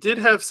 We did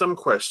have some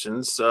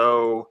questions.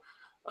 So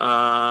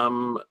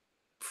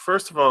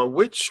first of all,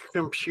 which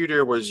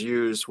computer was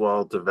used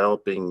while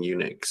developing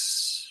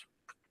Unix?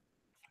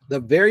 The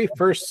very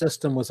first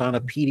system was on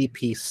a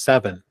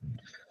PDP-7,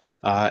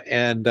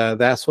 and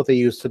that's what they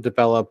used to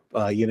develop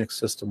Unix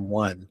System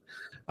 1.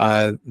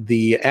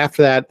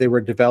 After that, they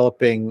were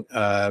developing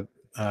on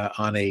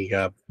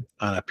a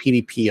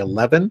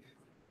PDP-11.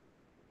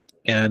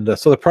 And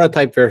so the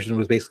prototype version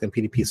was basically on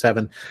PDP-7,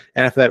 and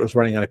after that it was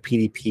running on a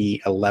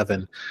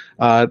PDP-11.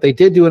 They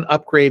did do an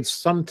upgrade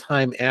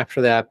sometime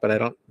after that, but I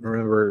don't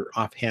remember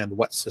offhand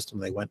what system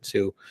they went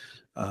to.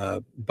 Yeah,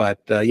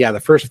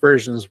 the first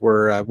versions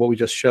were what we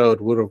just showed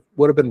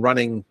would have been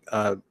running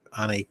on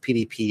a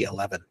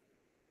PDP-11.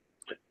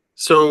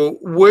 So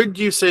would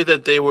you say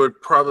that they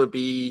would probably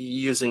be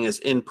using as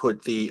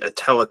input a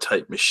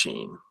teletype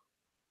machine?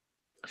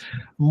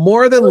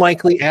 More than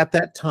likely at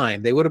that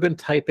time, they would have been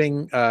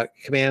typing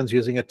commands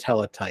using a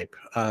teletype.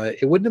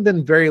 It wouldn't have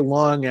been very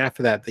long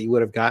after that you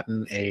would have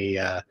gotten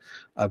a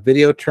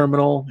video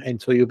terminal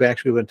until you've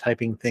actually been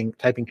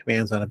typing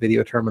commands on a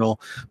video terminal.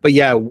 But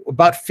yeah,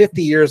 about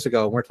 50 years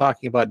ago, we're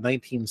talking about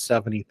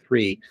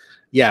 1973.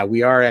 Yeah,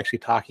 we are actually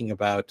talking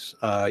about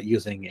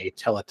using a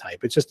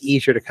teletype. It's just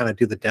easier to kind of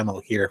do the demo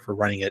here for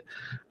running it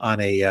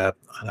on a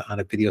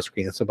video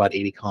screen that's about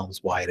 80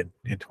 columns wide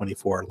and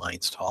 24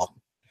 lines tall.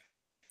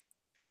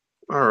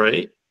 All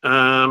right.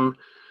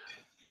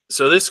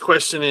 So this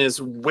question is,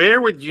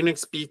 where would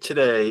Unix be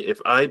today if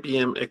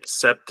IBM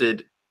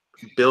accepted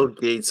Bill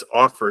Gates'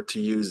 offer to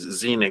use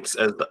Xenix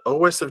as the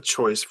OS of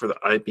choice for the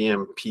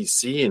IBM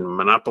PC and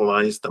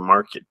monopolize the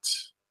market?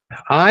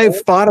 I've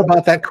thought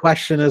about that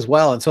question as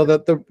well. And so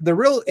the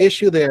real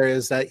issue there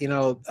is that,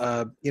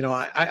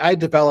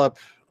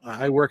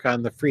 I work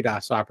on the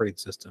FreeDOS operating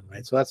system,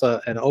 right? So that's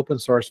an open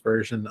source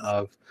version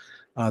of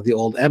the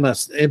old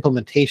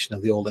implementation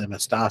of the old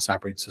MS-DOS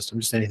operating system,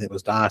 just anything that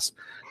was DOS.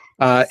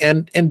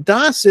 And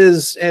DOS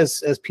is,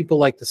 as people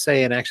like to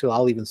say, and actually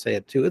I'll even say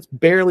it too, it's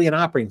barely an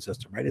operating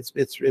system, right?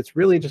 It's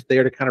really just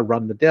there to kind of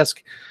run the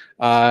disk.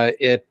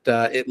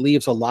 It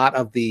leaves a lot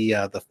of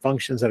the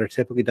functions that are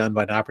typically done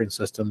by an operating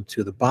system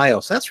to the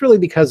BIOS. That's really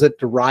because it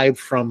derived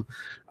from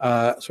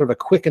sort of a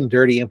quick and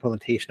dirty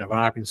implementation of an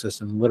operating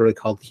system, literally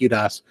called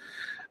QDOS.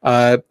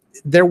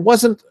 There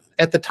wasn't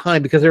at the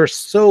time, because they were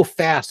so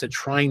fast at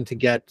trying to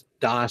get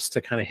DOS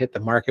to kind of hit the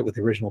market with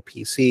the original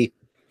PC,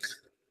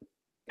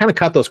 kind of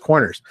cut those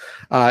corners.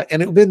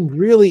 And it would have been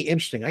really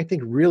interesting, I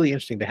think really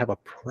interesting, to have a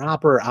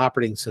proper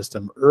operating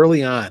system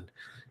early on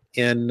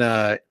in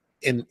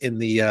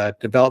the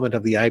development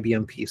of the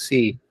IBM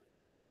PC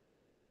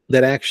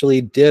that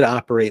actually did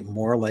operate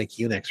more like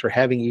Unix, or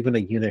having even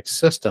a Unix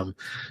system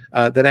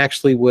that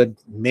actually would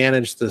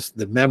manage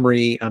the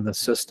memory on the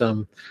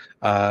system,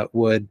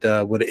 would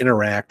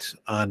interact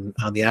on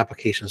the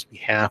application's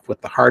behalf with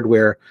the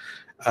hardware.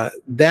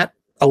 That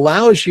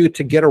allows you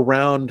to get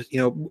around,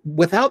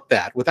 without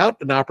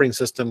an operating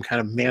system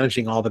kind of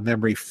managing all the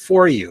memory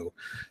for you.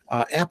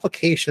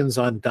 Applications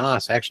on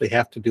DOS actually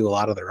have to do a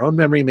lot of their own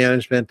memory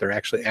management. They're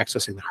actually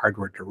accessing the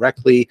hardware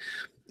directly.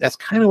 That's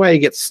kind of why you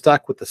get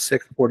stuck with the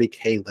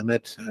 640K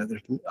limit.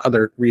 There's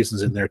other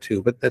reasons in there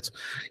too, but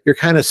you're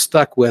kind of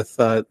stuck with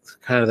kind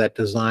of that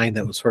design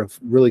that was sort of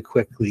really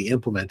quickly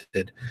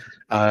implemented.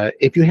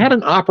 If you had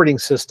an operating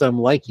system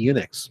like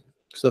Unix,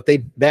 so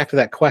back to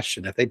that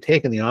question, if they'd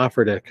taken the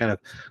offer to kind of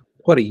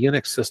put a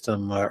Unix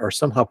system or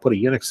somehow put a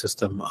Unix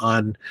system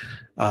on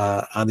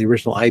the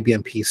original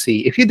IBM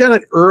PC, if you'd done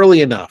it early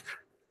enough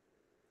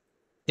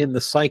in the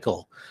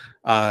cycle,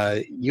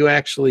 you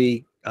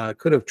actually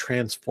could have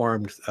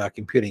transformed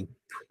computing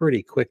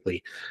pretty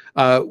quickly.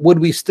 Would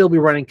we still be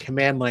running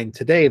command line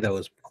today, though,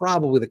 is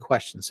probably the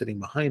question sitting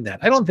behind that.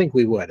 I don't think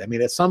we would. I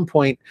mean, at some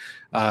point,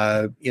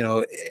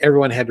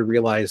 everyone had to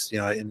realize,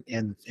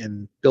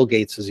 and Bill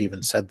Gates has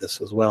even said this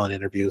as well in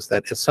interviews,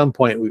 that at some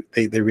point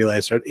they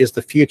realized, is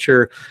the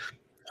future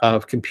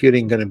of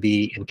computing going to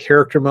be in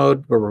character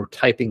mode, where we're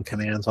typing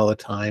commands all the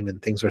time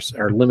and things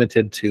are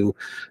limited to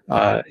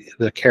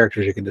the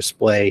characters you can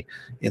display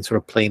in sort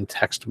of plain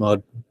text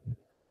mode?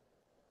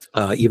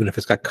 even if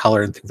it's got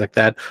color and things like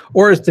that?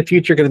 Or is the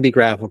future going to be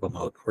graphical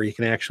mode, where you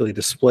can actually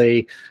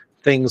display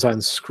things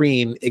on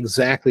screen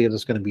exactly as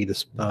it's going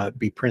to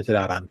be printed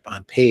out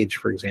on page,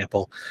 for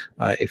example,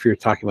 if you're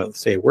talking about,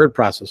 say, a word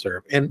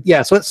processor? And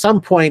yeah, so at some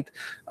point,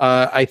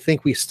 I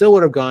think we still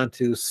would have gone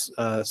to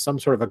some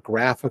sort of a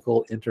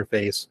graphical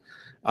interface,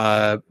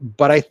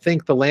 but I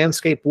think the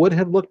landscape would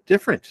have looked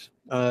different.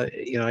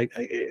 You know,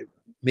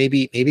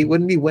 maybe it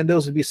wouldn't be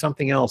Windows, it'd be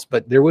something else,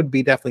 but there would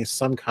be definitely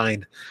some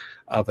kind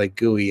of a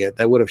GUI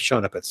that would have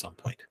shown up at some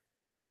point.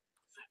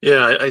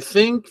 Yeah, I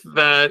think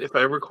that if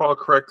I recall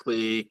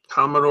correctly,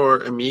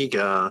 Commodore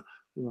Amiga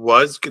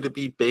was going to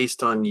be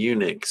based on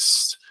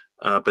Unix,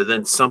 but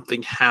then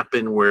something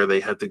happened where they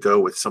had to go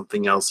with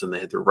something else and they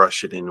had to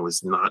rush it, and it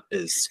was not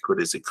as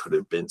good as it could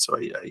have been. So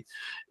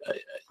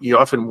you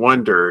often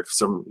wonder if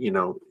some, you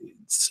know,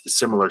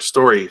 similar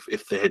story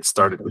if they had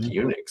started with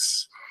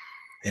Unix.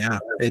 Yeah,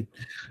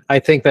 I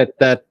think that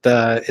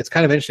it's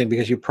kind of interesting,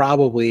 because you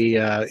probably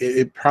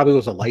it probably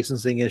was a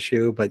licensing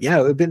issue, but yeah,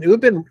 it would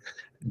have been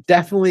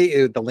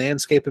definitely, the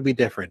landscape would be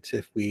different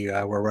if we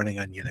were running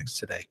on Unix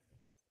today.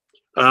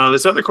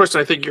 This other question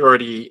I think you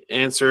already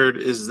answered.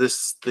 Is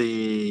this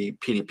the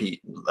PDP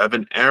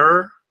 11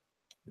 error?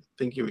 I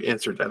think you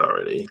answered that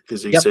already,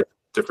 because you said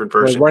different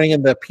version. We're running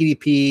in the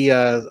PDP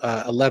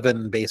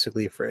 11,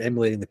 basically, for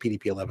emulating the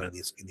PDP 11 in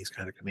these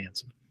kind of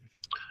commands.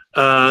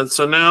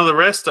 So now the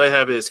rest I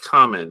have is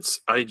comments.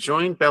 I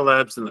joined Bell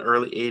Labs in the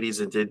early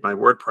 80s and did my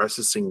word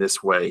processing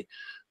this way.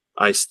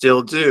 I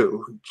still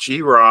do.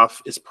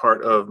 nroff is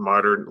part of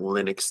modern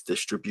Linux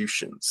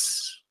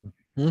distributions.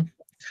 Mm-hmm.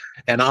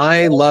 And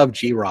I love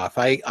nroff.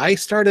 I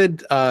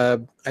started, I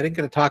didn't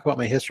get to talk about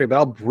my history, but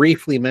I'll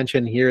briefly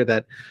mention here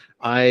that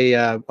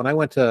when I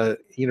went to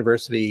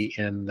university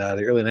in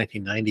the early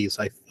 1990s,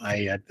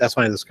 that's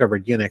when I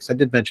discovered Unix. I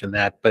did mention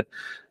that, but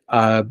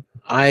I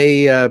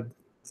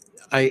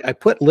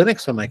put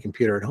Linux on my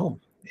computer at home,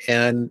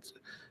 and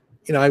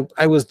you know,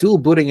 I was dual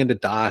booting into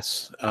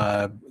DOS,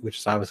 which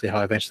is obviously how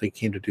I eventually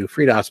came to do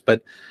FreeDOS.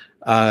 But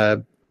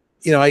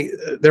you know,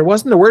 there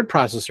wasn't a word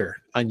processor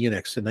on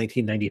Unix in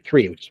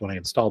 1993, which is when I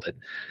installed it.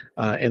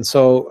 And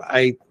so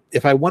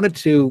if I wanted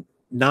to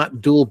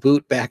not dual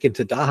boot back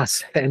into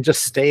DOS and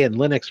just stay in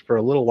Linux for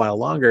a little while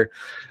longer,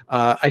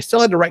 I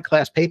still had to write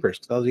class papers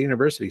because I was a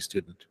university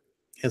student.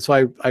 And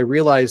so I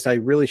realized I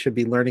really should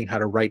be learning how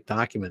to write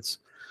documents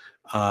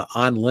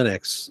on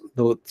Linux,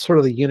 sort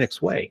of the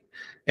Unix way.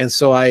 And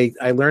so I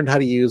learned how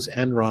to use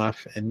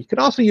nroff, and you could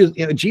also use,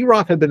 you know,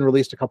 nroff had been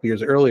released a couple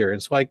years earlier,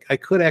 and so I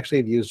could actually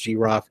have used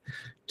nroff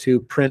to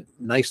print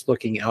nice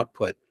looking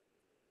output.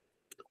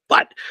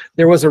 But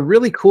there was a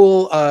really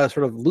cool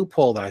sort of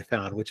loophole that I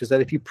found, which is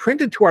that if you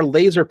printed to our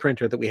laser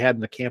printer that we had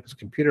in the campus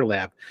computer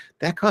lab,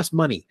 that cost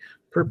money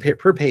per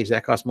page.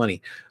 That cost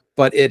money,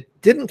 but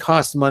it didn't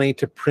cost money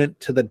to print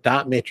to the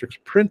dot matrix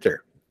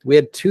printer. We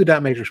had two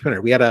dot matrix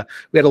printer. We had a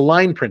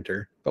line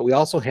printer, but we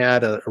also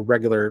had a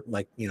regular,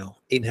 like, you know,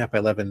 8.5 by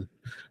 11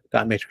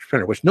 dot matrix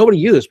printer, which nobody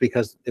used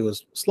because it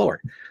was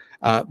slower,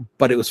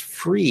 but it was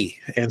free.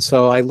 And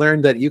so I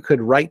learned that you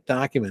could write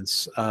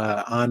documents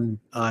on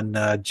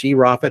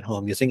nroff at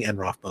home using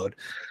nroff mode.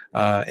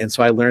 And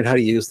so I learned how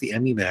to use the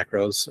ME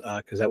macros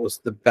because that was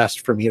the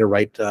best for me to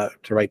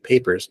write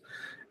papers.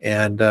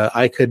 And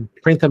I could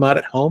print them out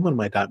at home on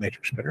my dot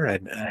matrix printer. I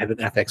had an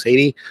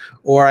FX80,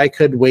 or I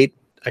could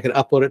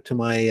upload it to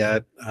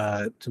my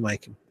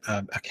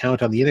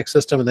account on the Unix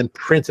system and then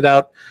print it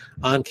out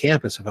on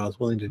campus if I was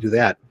willing to do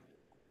that.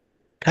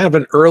 Kind of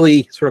an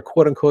early sort of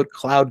quote unquote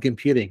cloud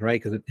computing,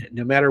 right? Because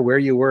no matter where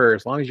you were,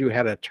 as long as you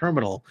had a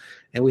terminal,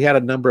 and we had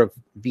a number of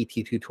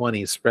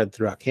VT220s spread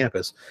throughout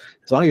campus,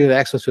 as long as you had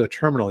access to a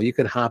terminal, you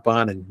could hop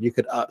on and you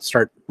could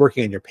start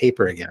working on your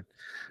paper again.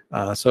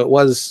 So it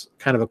was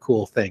kind of a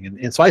cool thing.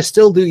 And so I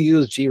still do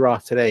use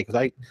nroff today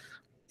because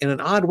in an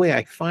odd way,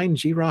 I find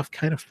nroff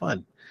kind of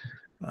fun.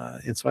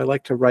 And so I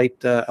like to write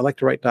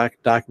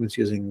documents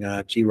using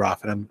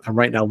nroff, and I'm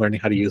right now learning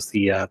how to use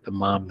the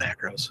mom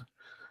macros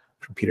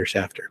from Peter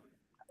Shafter.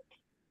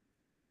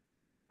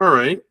 All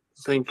right,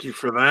 thank you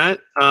for that.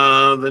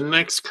 The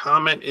next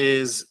comment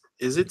is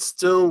it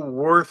still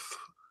worthwhile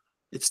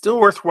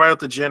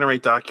to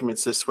generate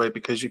documents this way,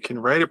 because you can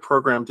write a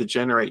program to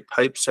generate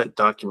typeset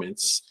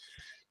documents.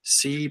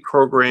 C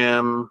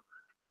program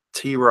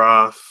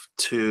troff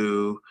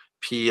to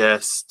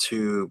PS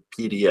to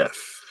PDF.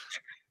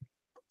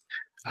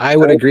 I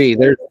would agree.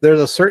 There's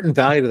a certain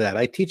value to that.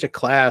 I teach a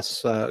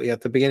class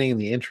at the beginning in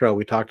the intro.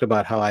 We talked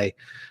about how I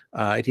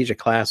teach a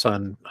class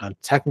on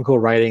technical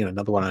writing and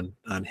another one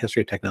on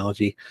history of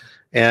technology.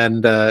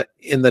 And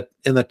in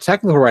the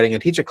technical writing, I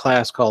teach a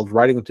class called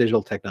Writing with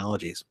Digital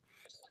Technologies.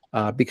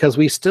 Because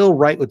we still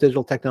write with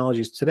digital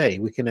technologies today.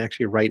 We can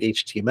actually write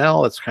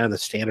HTML. It's kind of the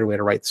standard way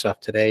to write stuff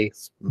today.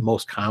 It's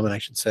most common, I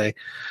should say.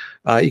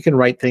 You can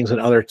write things in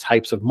other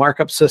types of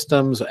markup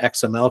systems.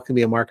 XML can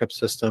be a markup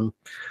system.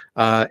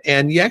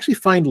 And you actually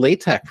find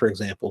LaTeX, for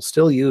example,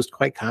 still used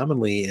quite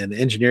commonly in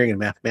engineering and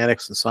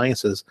mathematics and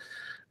sciences.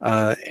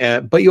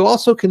 But you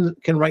also can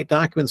write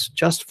documents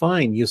just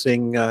fine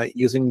using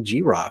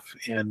nroff.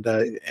 And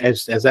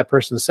as that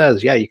person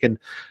says, yeah, you can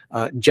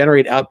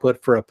generate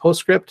output for a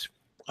PostScript,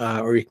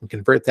 or you can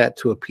convert that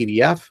to a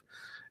PDF,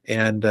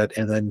 and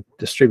then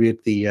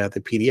distribute the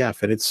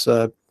PDF. And it's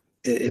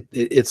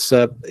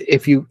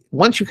if you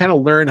once you kind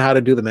of learn how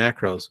to do the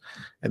macros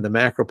and the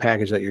macro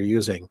package that you're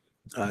using,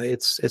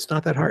 it's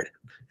not that hard.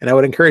 And I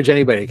would encourage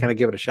anybody to kind of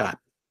give it a shot.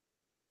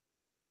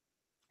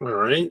 All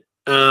right.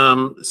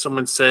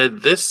 Someone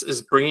said, this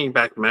is bringing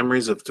back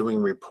memories of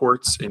doing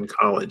reports in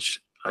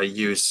college. I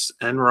use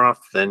nroff,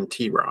 then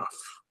troff.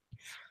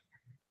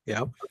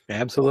 Yeah,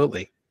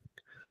 absolutely.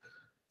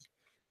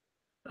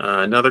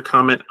 Another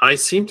comment, I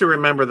seem to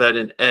remember that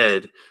in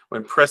ed,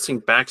 when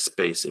pressing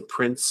backspace, it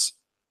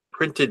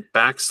printed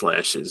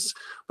backslashes,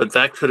 but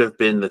that could have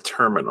been the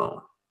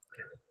terminal.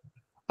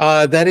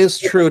 That is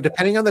true.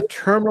 Depending on the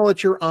terminal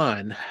that you're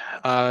on,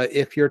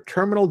 if your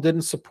terminal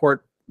didn't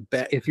support,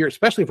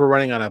 especially if we're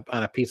running on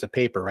a piece of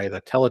paper, right,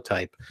 a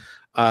teletype,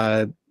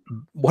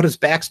 what does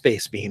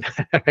backspace mean,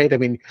 right? I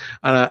mean,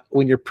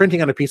 when you're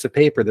printing on a piece of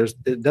paper,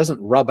 it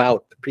doesn't rub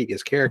out the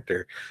previous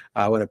character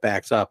when it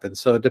backs up, and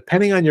so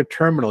depending on your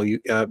terminal,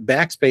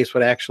 backspace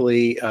would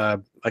actually,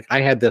 like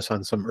I had this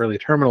on some early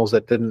terminals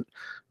that didn't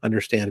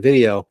understand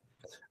video.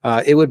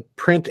 It would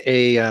print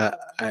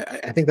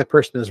I think that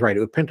person is right. It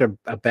would print a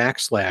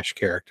backslash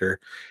character.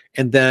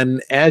 And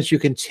then as you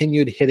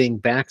continued hitting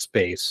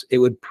backspace, it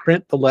would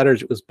print the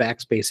letters it was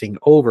backspacing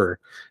over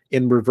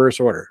in reverse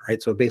order,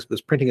 right? So it basically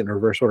was printing it in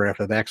reverse order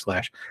after the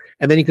backslash.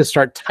 And then you could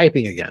start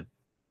typing again.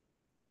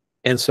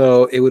 And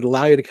so it would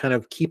allow you to kind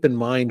of keep in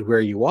mind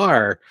where you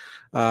are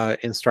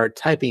and start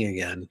typing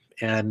again.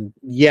 And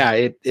yeah,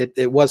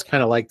 it was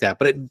kind of like that,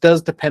 but it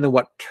does depend on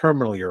what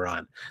terminal you're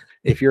on.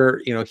 If you're,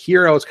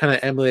 here I was kind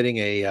of emulating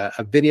a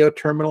video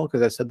terminal,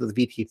 because I said that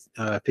the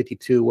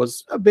VT52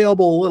 was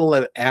available a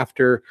little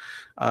after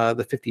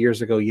the 50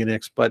 years ago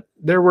Unix, but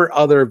there were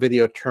other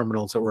video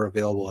terminals that were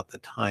available at the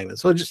time. And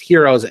so just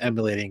here I was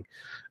emulating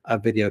a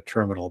video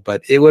terminal,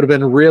 but it would have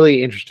been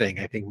really interesting,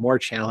 I think more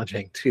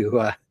challenging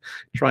to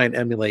try and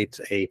emulate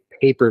a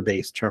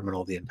paper-based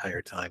terminal the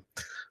entire time,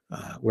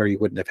 where you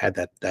wouldn't have had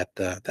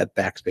that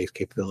backspace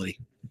capability.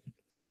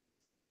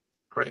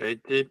 Right, I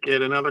did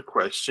get another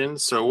question.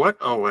 So what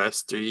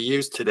OS do you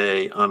use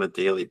today on a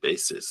daily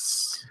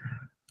basis?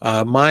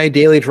 My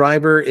daily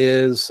driver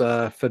is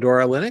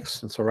Fedora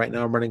Linux, and so right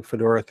now I'm running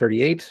Fedora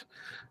 38.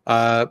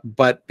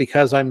 But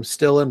because I'm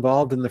still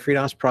involved in the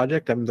FreeDOS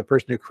project, I'm the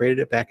person who created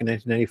it back in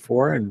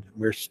 1994, and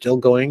we're still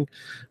going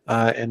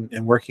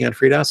and working on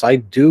FreeDOS. I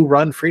do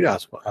run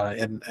FreeDOS,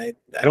 and I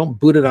don't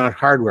boot it on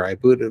hardware. I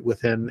boot it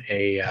within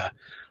a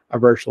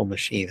virtual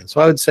machine. And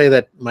so I would say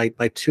that my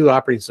two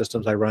operating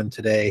systems I run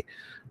today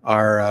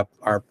are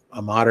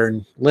a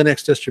modern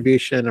Linux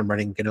distribution. I'm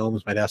running GNOME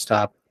as my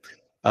desktop,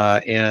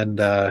 and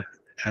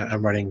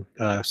I'm running,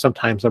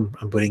 sometimes I'm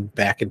booting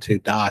back into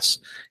DOS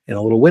in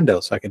a little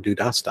window so I can do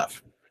DOS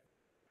stuff.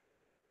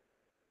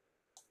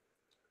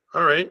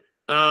 All right.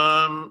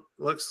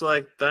 Looks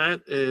like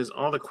that is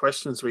all the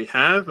questions we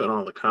have and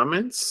all the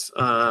comments.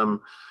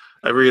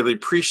 I really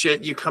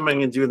appreciate you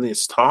coming and doing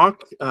this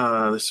talk.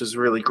 This is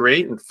really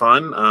great and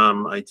fun.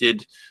 I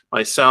did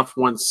myself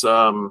once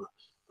on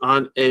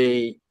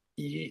an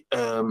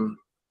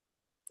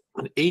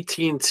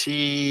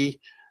AT&T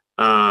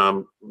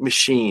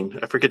machine.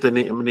 I forget the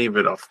name of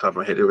it off the top of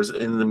my head. It was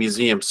in the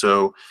museum.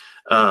 So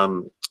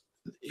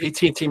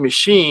AT&T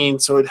machine.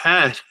 So it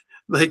had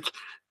like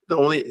the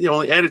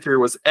only editor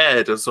was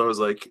Ed. So I was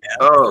like, yeah.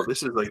 Oh,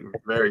 this is like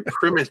very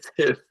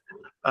primitive.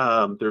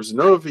 There's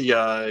no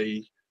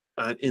VI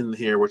in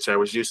here, which I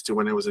was used to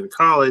when I was in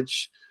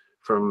college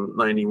from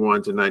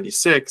 91 to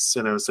 96.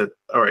 And I was like,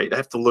 all right, I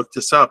have to look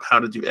this up, how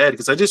to do Ed,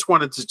 because I just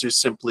wanted to just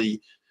simply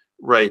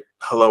write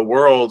hello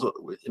world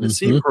in a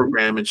C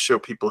program and show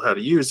people how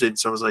to use it.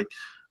 So I was like,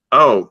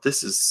 oh,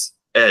 this is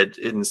Ed.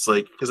 And it's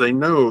like, because I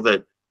know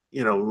that,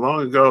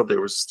 long ago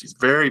there was these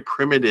very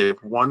primitive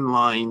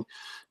one-line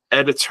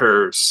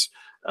editors.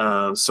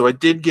 So I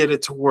did get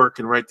it to work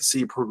and write the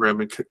C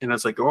program. And I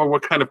was like, oh,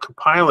 what kind of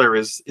compiler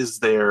is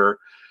there?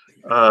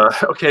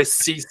 Okay,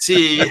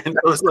 CC. And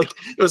it was like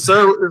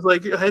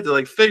I had to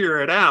like figure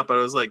it out, but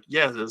I was like,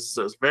 yes,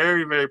 it was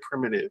very, very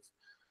primitive.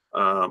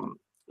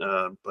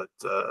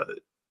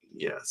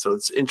 Yeah, so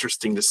it's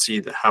interesting to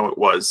see how it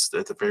was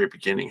at the very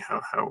beginning,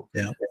 how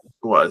it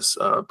was.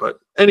 But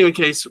anyway,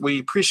 case, we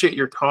appreciate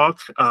your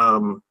talk.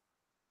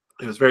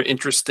 It was very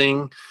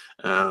interesting.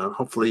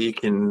 Hopefully you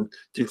can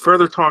do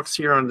further talks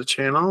here on the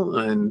channel,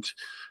 and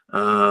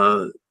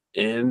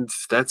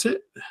that's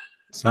it.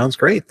 Sounds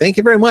great. Thank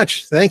you very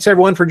much. Thanks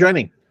everyone for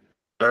joining.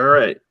 All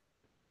right.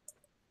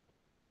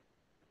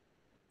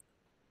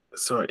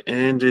 So I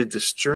ended the stream.